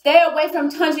 Stay away from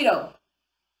Tanjiro.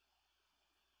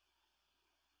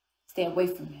 Stay away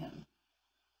from him.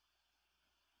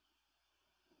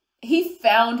 He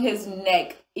found his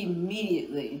neck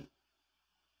immediately.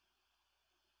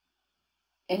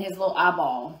 In his little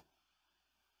eyeball.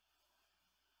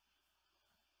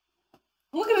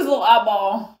 Look at his little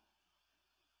eyeball.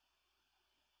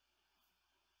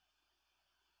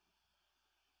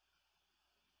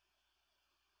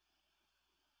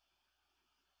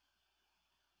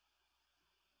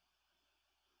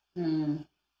 Mm-hmm.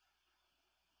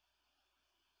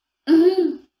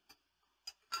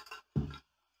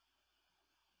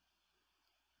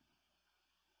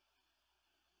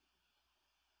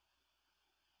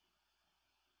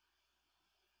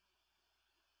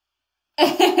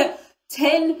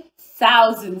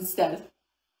 10,000 steps.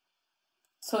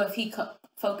 So if he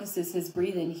focuses his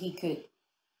breathing, he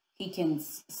can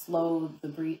slow the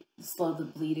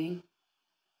bleeding,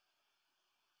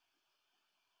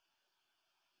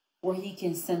 or he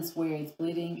can sense where it's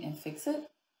bleeding and fix it.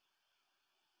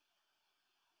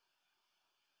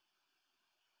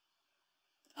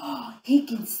 He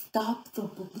can stop the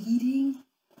bleeding.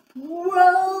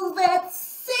 Bro, that's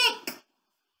sick.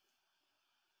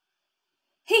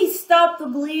 He stopped the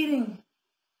bleeding.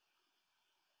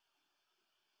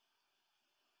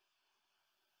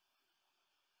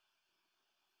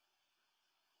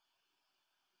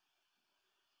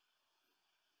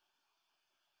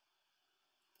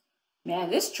 Man,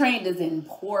 this train is in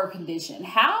poor condition.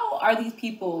 How are these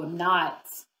people not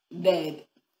dead?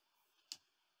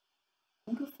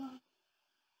 Who the fuck?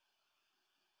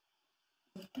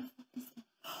 What the fuck is that?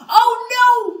 Oh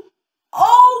no!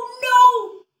 Oh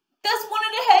no! That's one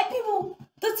of the head people.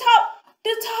 The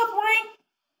top rank.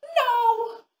 No!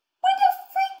 Where the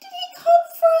freak did he come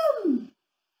from?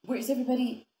 Where's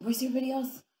everybody? Where's everybody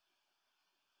else?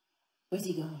 Where's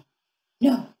he going?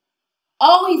 No.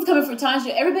 Oh, he's coming for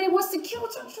Tanja. Everybody wants to kill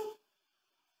Tanja.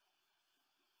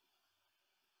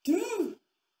 Dude.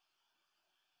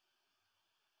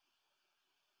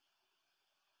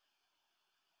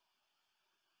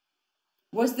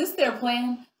 Was this their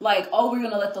plan? Like, oh, we're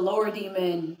going to let the lower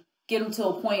demon get them to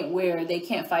a point where they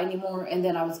can't fight anymore, and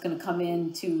then I was going to come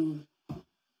in to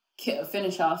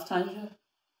finish off Tanja?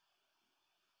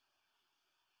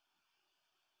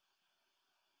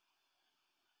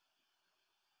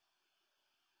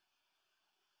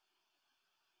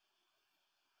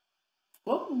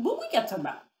 What we got to talk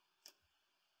about?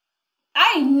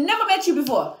 I ain't never met you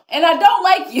before, and I don't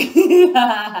like you.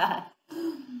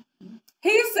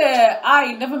 He said, I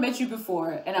ain't never met you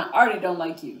before, and I already don't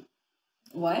like you.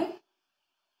 What?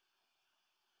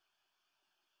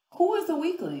 Who is the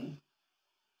weakling?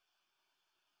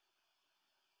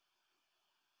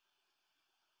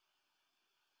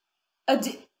 A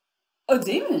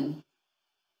demon?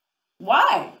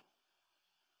 Why?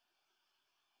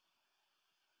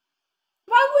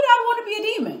 Why would I want to be a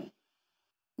demon?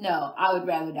 No, I would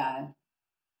rather die.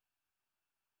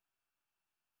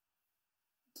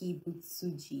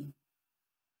 Kibutsuji.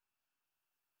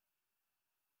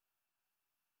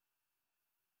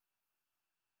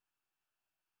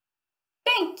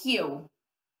 Thank you.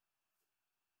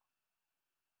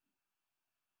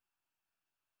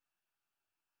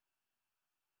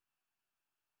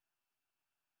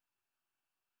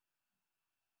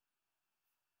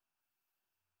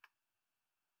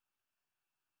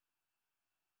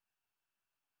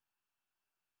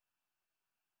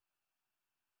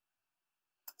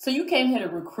 So you came here to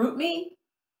recruit me?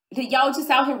 Did y'all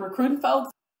just out here recruiting folks?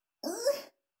 Ugh.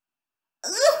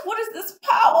 Ugh, what is this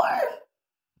power?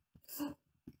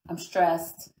 I'm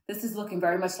stressed. This is looking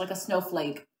very much like a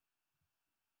snowflake.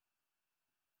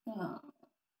 Oh.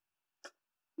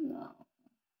 No.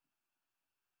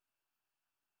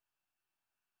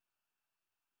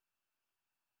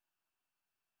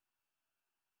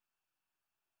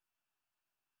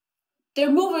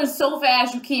 They're moving so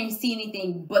fast you can't even see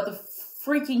anything but the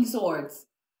freaking swords.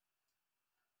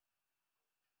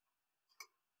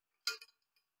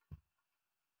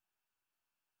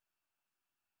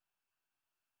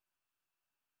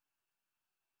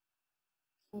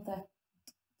 Will that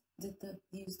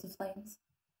use the flames?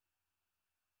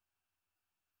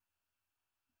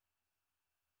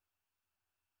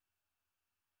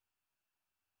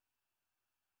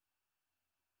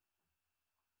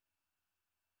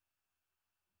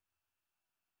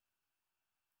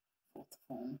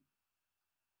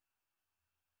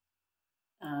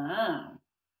 Ah.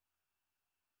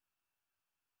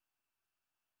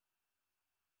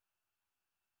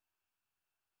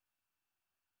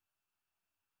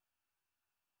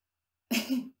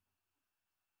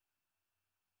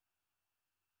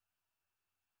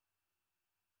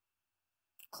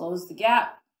 Close the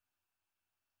gap.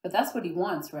 But that's what he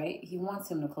wants, right? He wants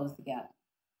him to close the gap.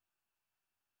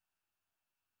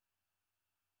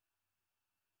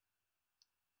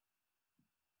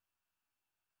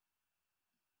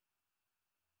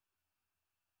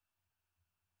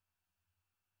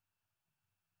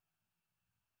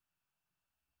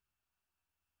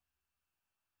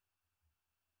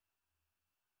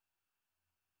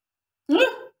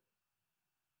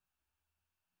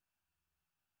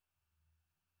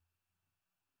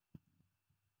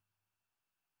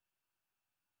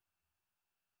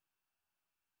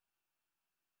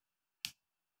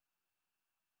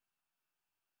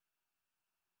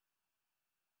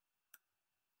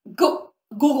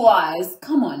 Google eyes.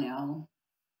 Come on now.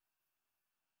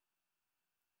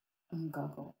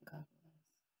 Goggle eyes.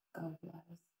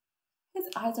 His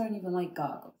eyes aren't even like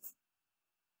goggles.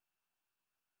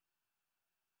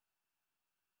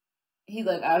 He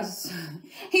like I was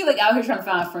he like out here trying to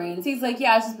find friends. He's like,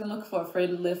 yeah, I just been looking for a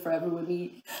friend to live forever with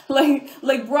me.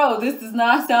 Like bro, this does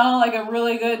not sound like a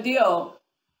really good deal.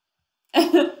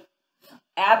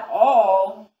 At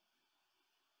all.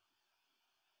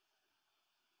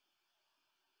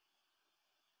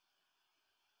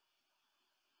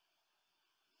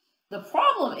 The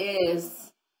problem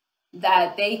is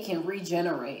that they can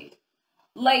regenerate.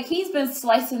 Like, he's been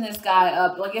slicing this guy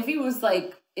up. Like, if he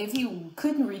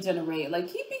couldn't regenerate, like,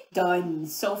 he'd be done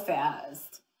so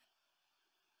fast.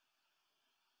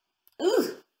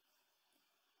 Ooh.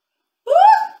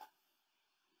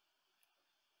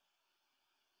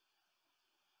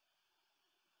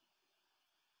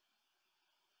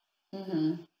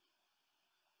 Mm-hmm.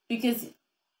 Because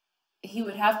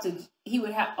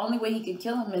only way he could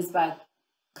kill him is by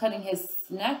cutting his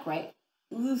neck, right?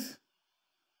 Oof.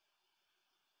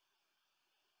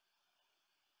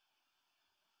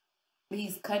 But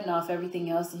he's cutting off everything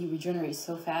else and he regenerates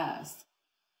so fast.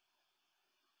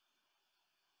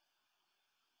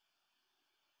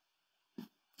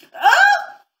 Oh!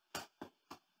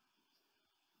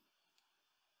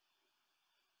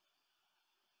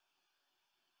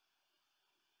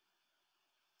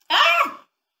 Ah!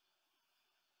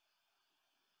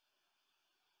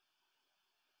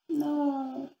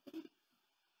 No.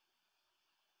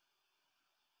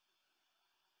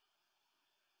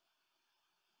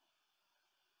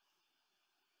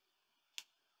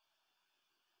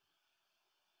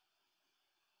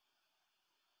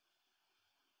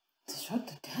 Shot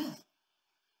to death.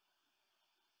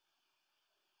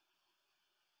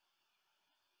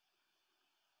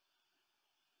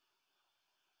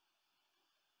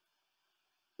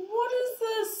 What is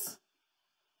this?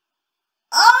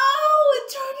 Oh,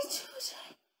 it turned into a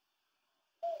giant.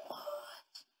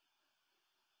 What?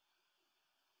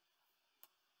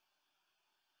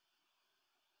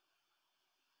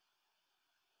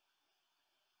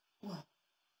 What?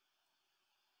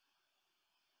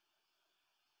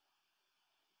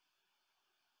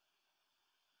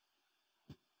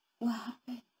 What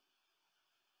happened?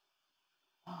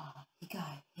 Oh, he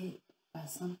got hit by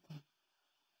something.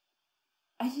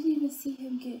 I didn't even see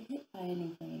him get hit by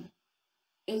anything.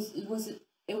 It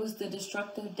was the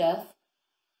destructive death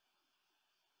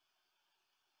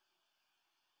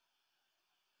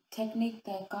technique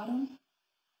that got him?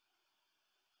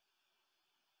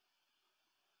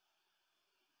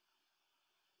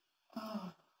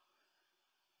 Oh.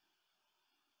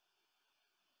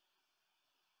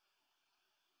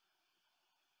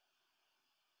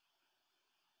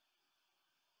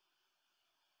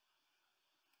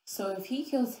 So if he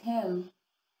kills him,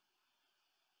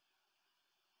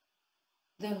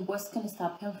 then what's gonna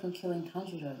stop him from killing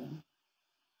 100 of them?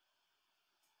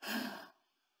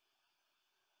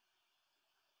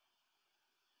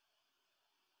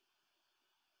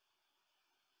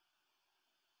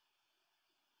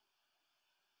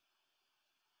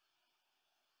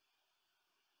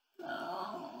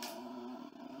 Oh.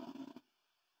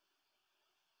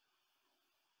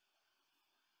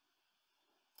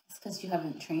 It's because you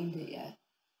haven't trained it yet.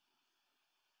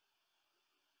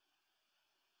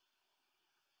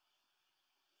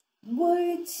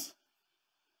 What?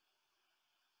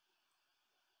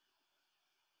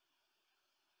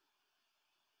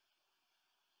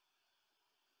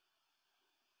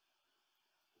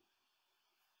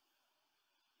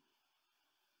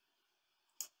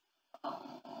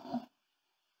 Oh.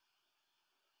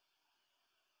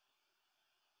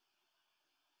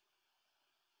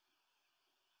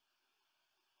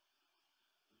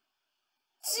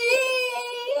 Gee!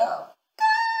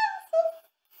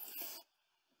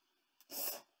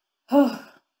 Oh.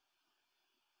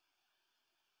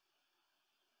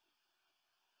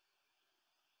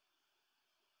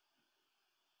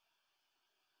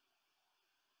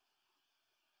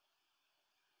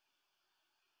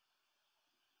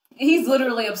 He's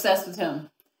literally obsessed with him.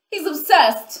 He's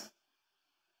obsessed.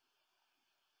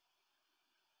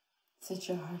 Set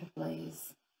your heart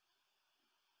ablaze.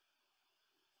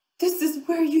 This is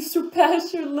where you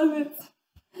surpass your limits.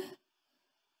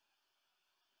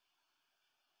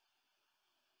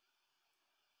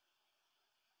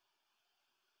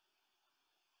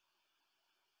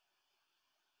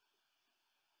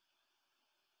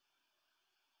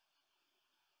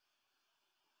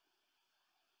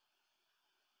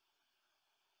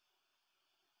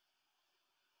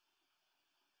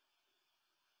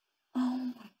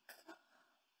 Oh my god.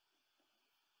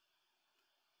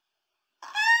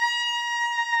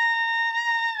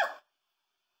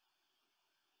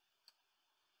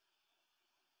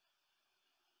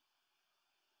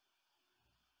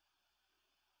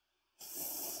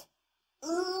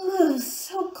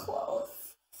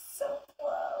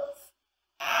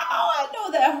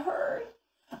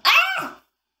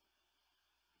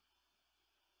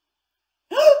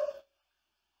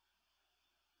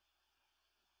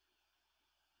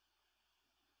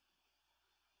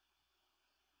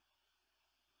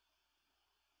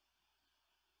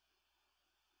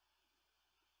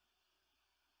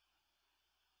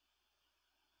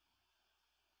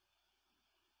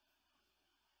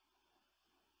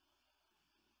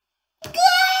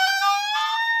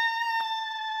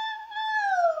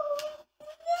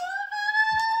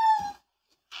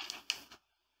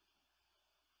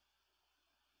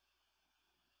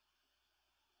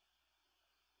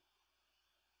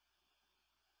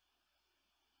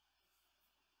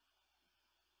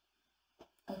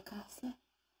 What's that?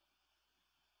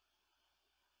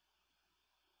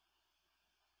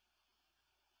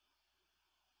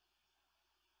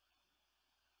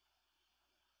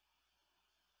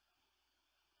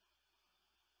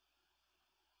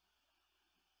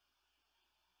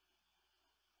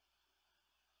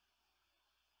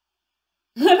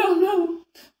 I don't know.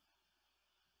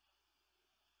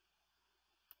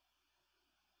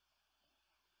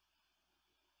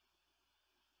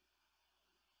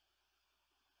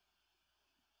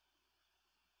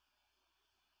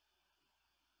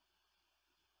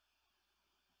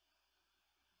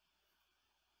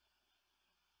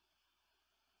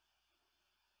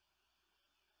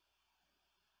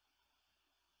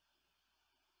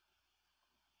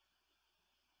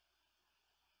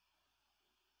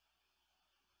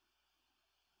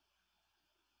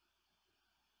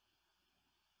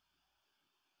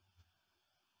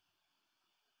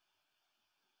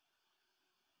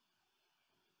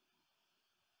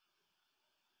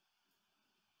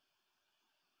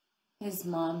 His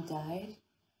mom died.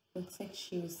 Looks like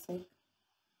she was sick.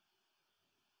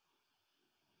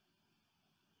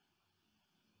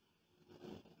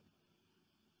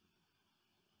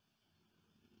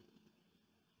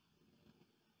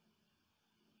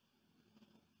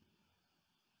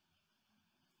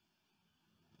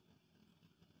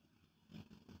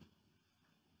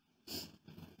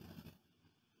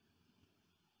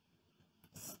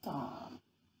 Stop.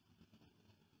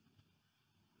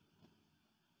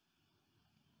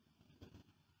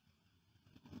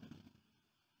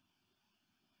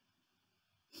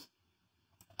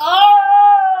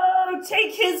 Oh,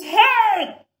 take his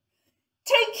head!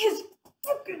 Take his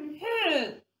fucking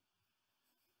head!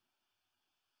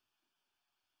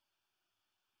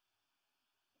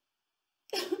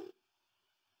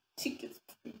 Take his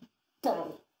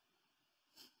bro.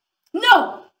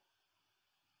 No!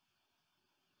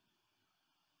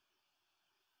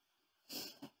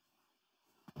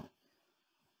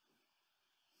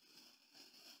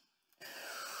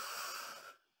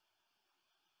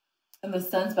 And the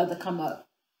sun's about to come up.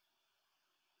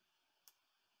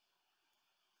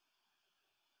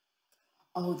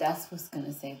 Oh, that's what's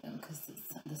gonna save them, because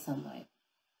the sunlight.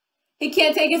 He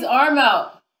can't take his arm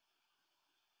out.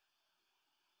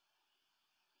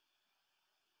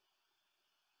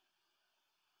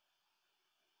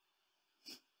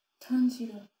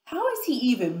 Tanjiro. How is he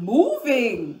even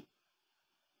moving?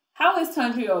 How is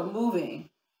Tanjiro moving?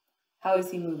 How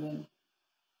is he moving?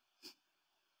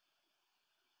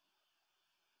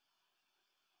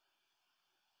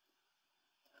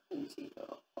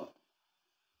 Tanjiro.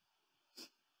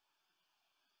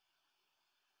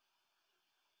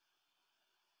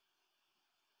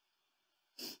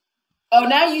 Oh,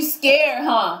 now you scared,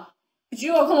 huh? But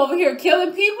you gonna come over here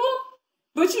killing people?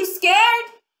 But you scared?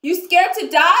 You scared to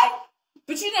die?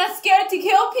 But you're not scared to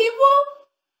kill people?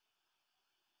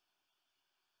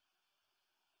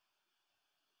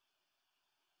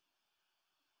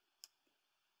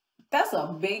 That's a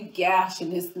big gash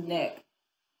in his neck.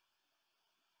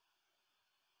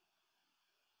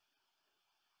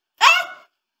 Ah!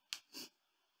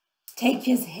 Take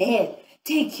his head.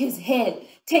 Take his head.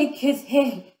 Take his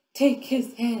head. Take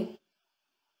his head.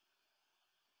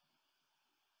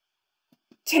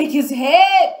 Take his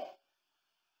head.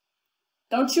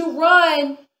 Don't you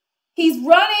run. He's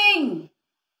running.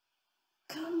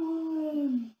 Come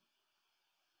on.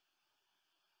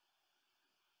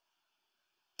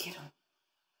 Get him.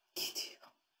 Get him.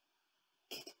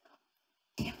 Get him.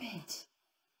 Damn it.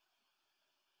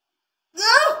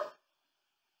 Ah!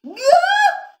 Ah!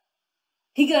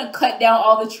 He gonna cut down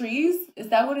all the trees? Is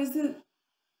that what it is?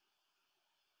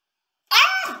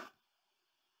 Ah!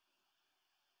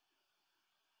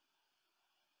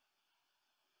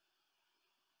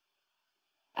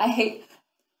 I hate.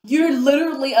 You're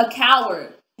literally a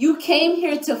coward. You came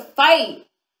here to fight,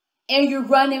 and you're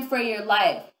running for your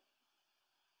life.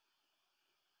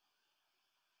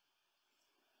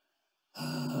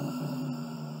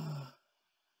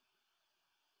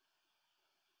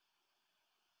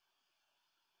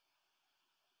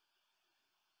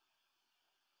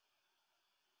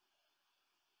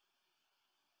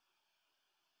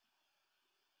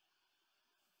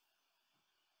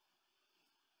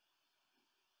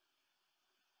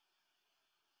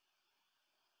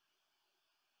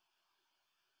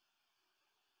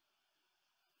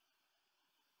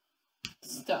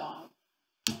 Stop.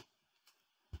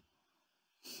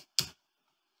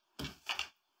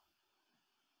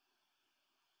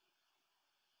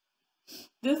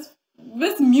 This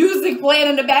music playing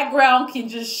in the background can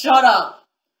just shut up,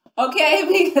 okay?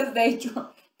 Because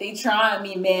they trying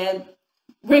me, man.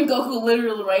 Rengoku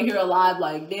literally right here alive,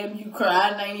 like, damn, you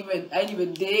crying? I ain't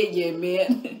even dead yet,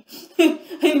 man. I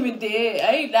ain't even dead.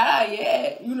 I ain't died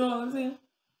yet. You know what I'm saying?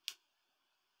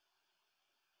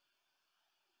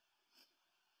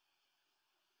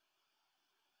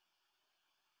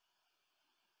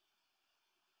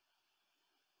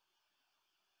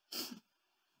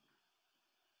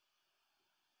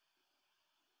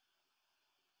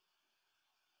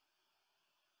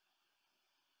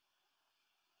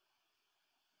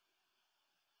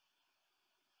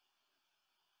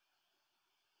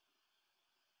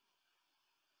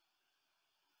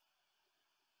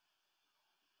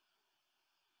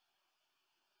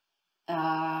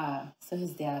 Ah, so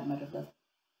his dad might have left.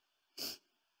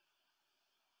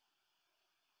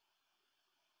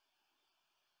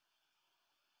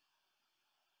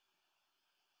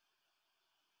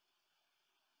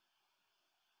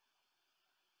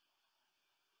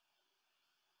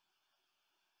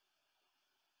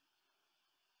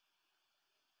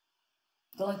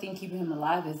 The only thing keeping him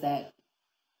alive is that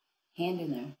hand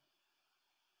in there.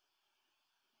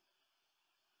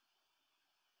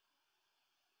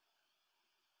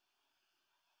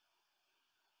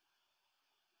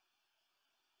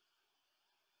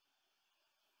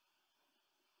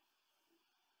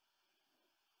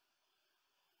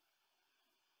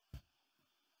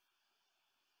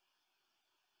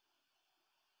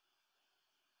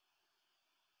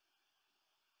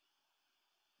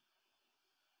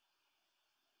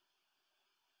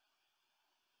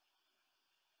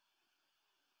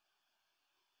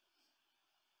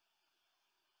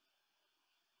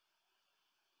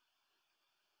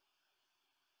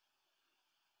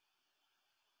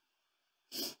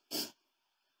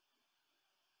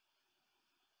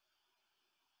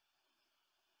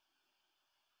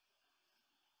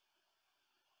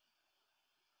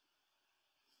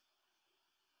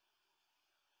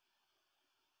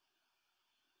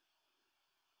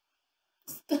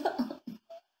 Stop.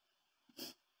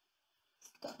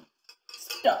 Stop.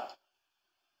 Stop.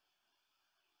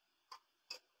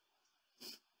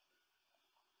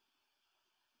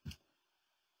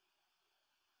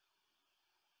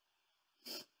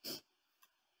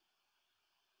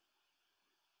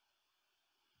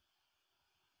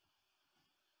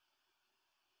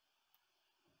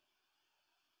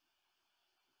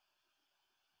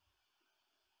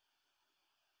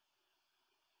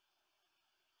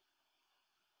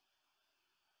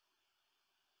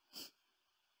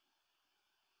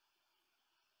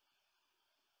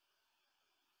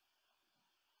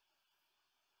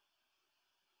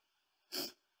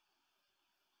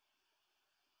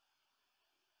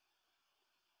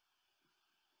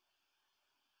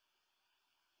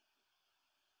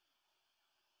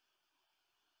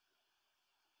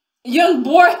 Young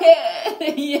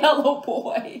boarhead, yellow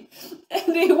boy.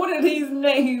 And then what are these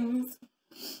names?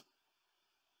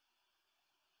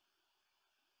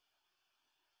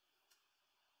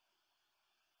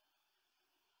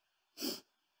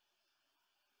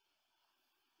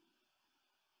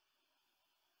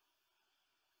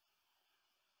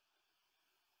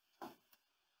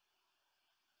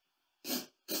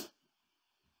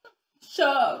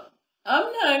 Shut up.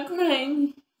 I'm not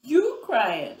crying. You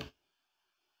crying.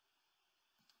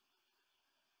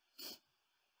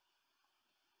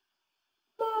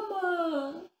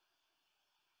 Mama.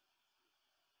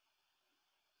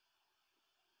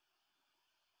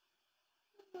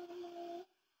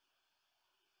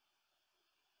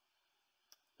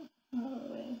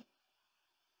 Mama.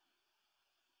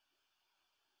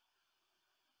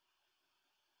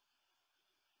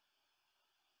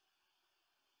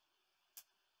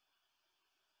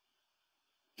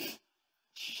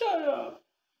 Shut up.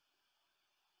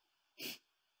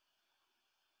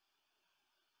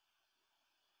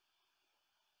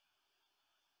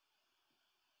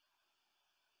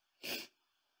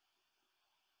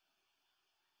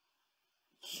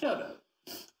 Shut up.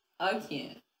 I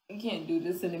can't do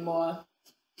this anymore.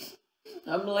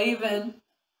 I'm leaving.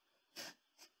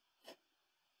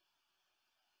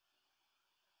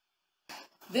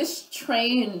 This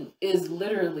train is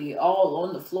literally all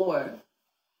on the floor.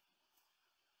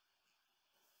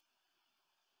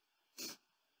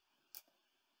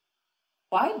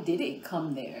 Why did it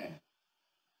come there?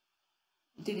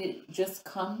 Did it just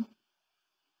come?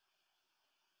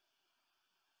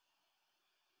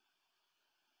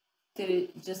 Did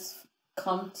it just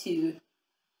come to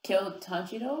kill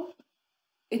Tanjiro?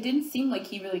 It didn't seem like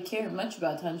he really cared much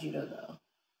about Tanjiro, though.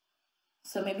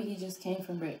 So maybe he just came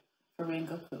for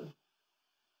Rengoku.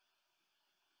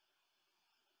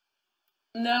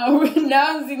 No,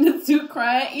 now I'm seeing the two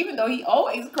crying, even though he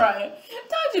always crying.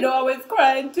 Tanjiro always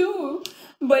crying too.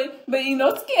 But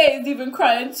Inosuke is even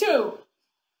crying too.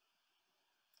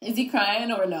 Is he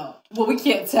crying or no? Well, we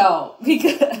can't tell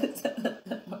because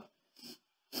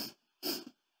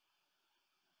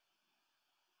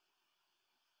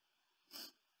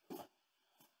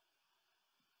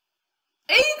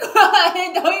he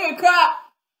crying. Don't even cry.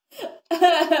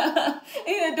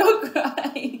 Don't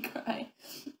cry. He crying.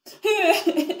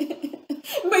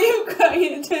 But you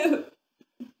crying too.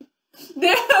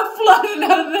 They're flooding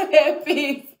out of the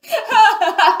headpiece.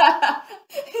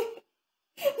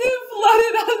 They're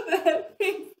flooding out of the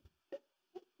headpiece.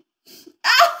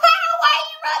 Why are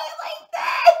you running like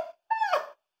that?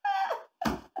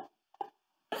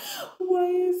 Why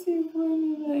is he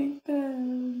running like that?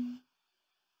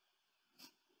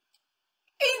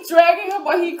 He's dragging him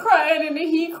while he crying, and then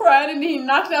he cried, and then he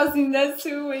knocked out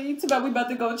Zenitsu, and he talking about we about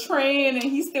to go train, and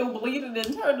he's still bleeding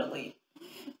internally.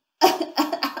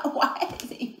 Why is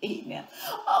he beating him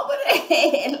over the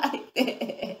head like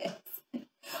this?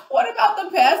 What about the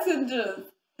passengers?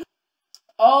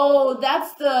 Oh,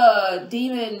 that's the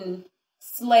Demon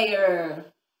Slayer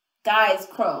guy's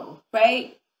crow,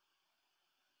 right?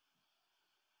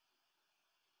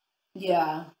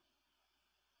 Yeah.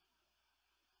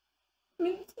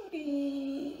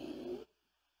 Mitsuri.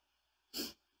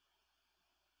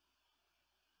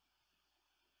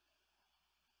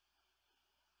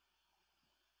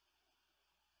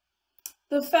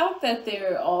 The fact that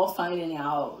they're all finding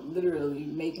out literally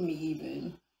make me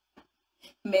even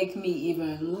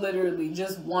literally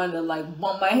just want to like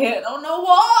bump my head on the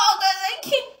wall because I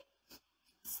can't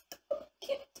stop.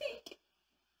 Can't take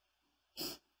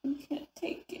it. I can't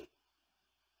take it.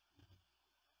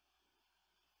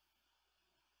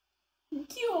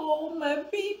 Kyo, my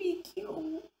baby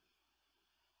Kyo.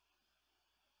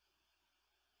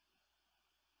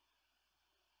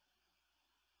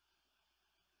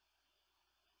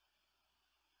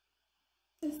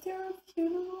 Is there a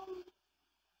funeral?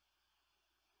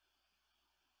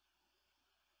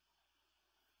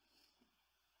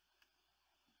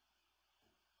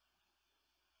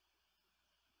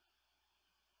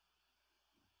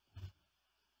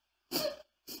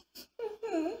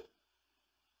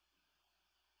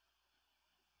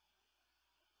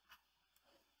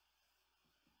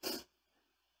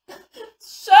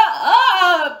 Shut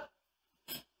up!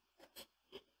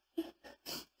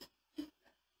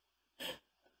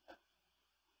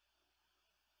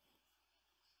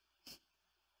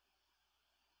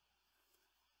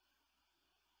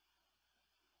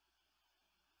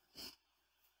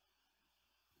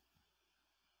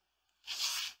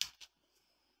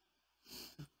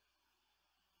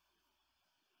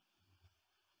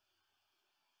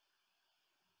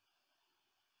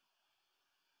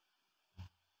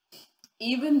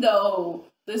 Even though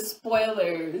the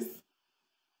spoilers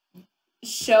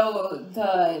show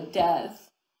the death,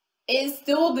 it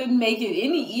still didn't make it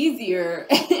any easier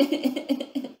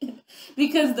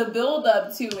because the build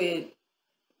up to it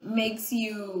makes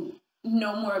you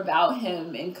know more about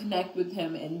him and connect with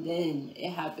him, and then it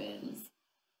happens.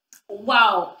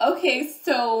 Wow. Okay,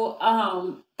 so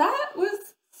that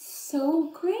was so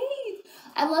great.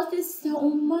 I love this so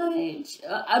much.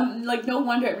 I'm like, no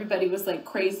wonder everybody was like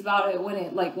crazy about it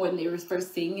when they were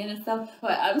first seeing it and stuff.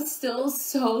 But I'm still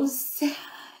so sad.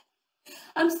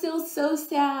 I'm still so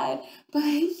sad. But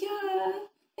yeah.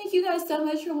 Thank you guys so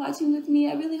much for watching with me.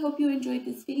 I really hope you enjoyed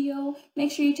this video.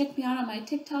 Make sure you check me out on my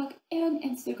TikTok and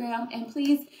Instagram. And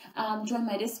please join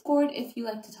my Discord if you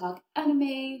like to talk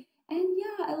anime. And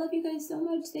yeah, I love you guys so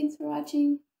much. Thanks for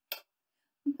watching.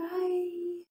 Bye.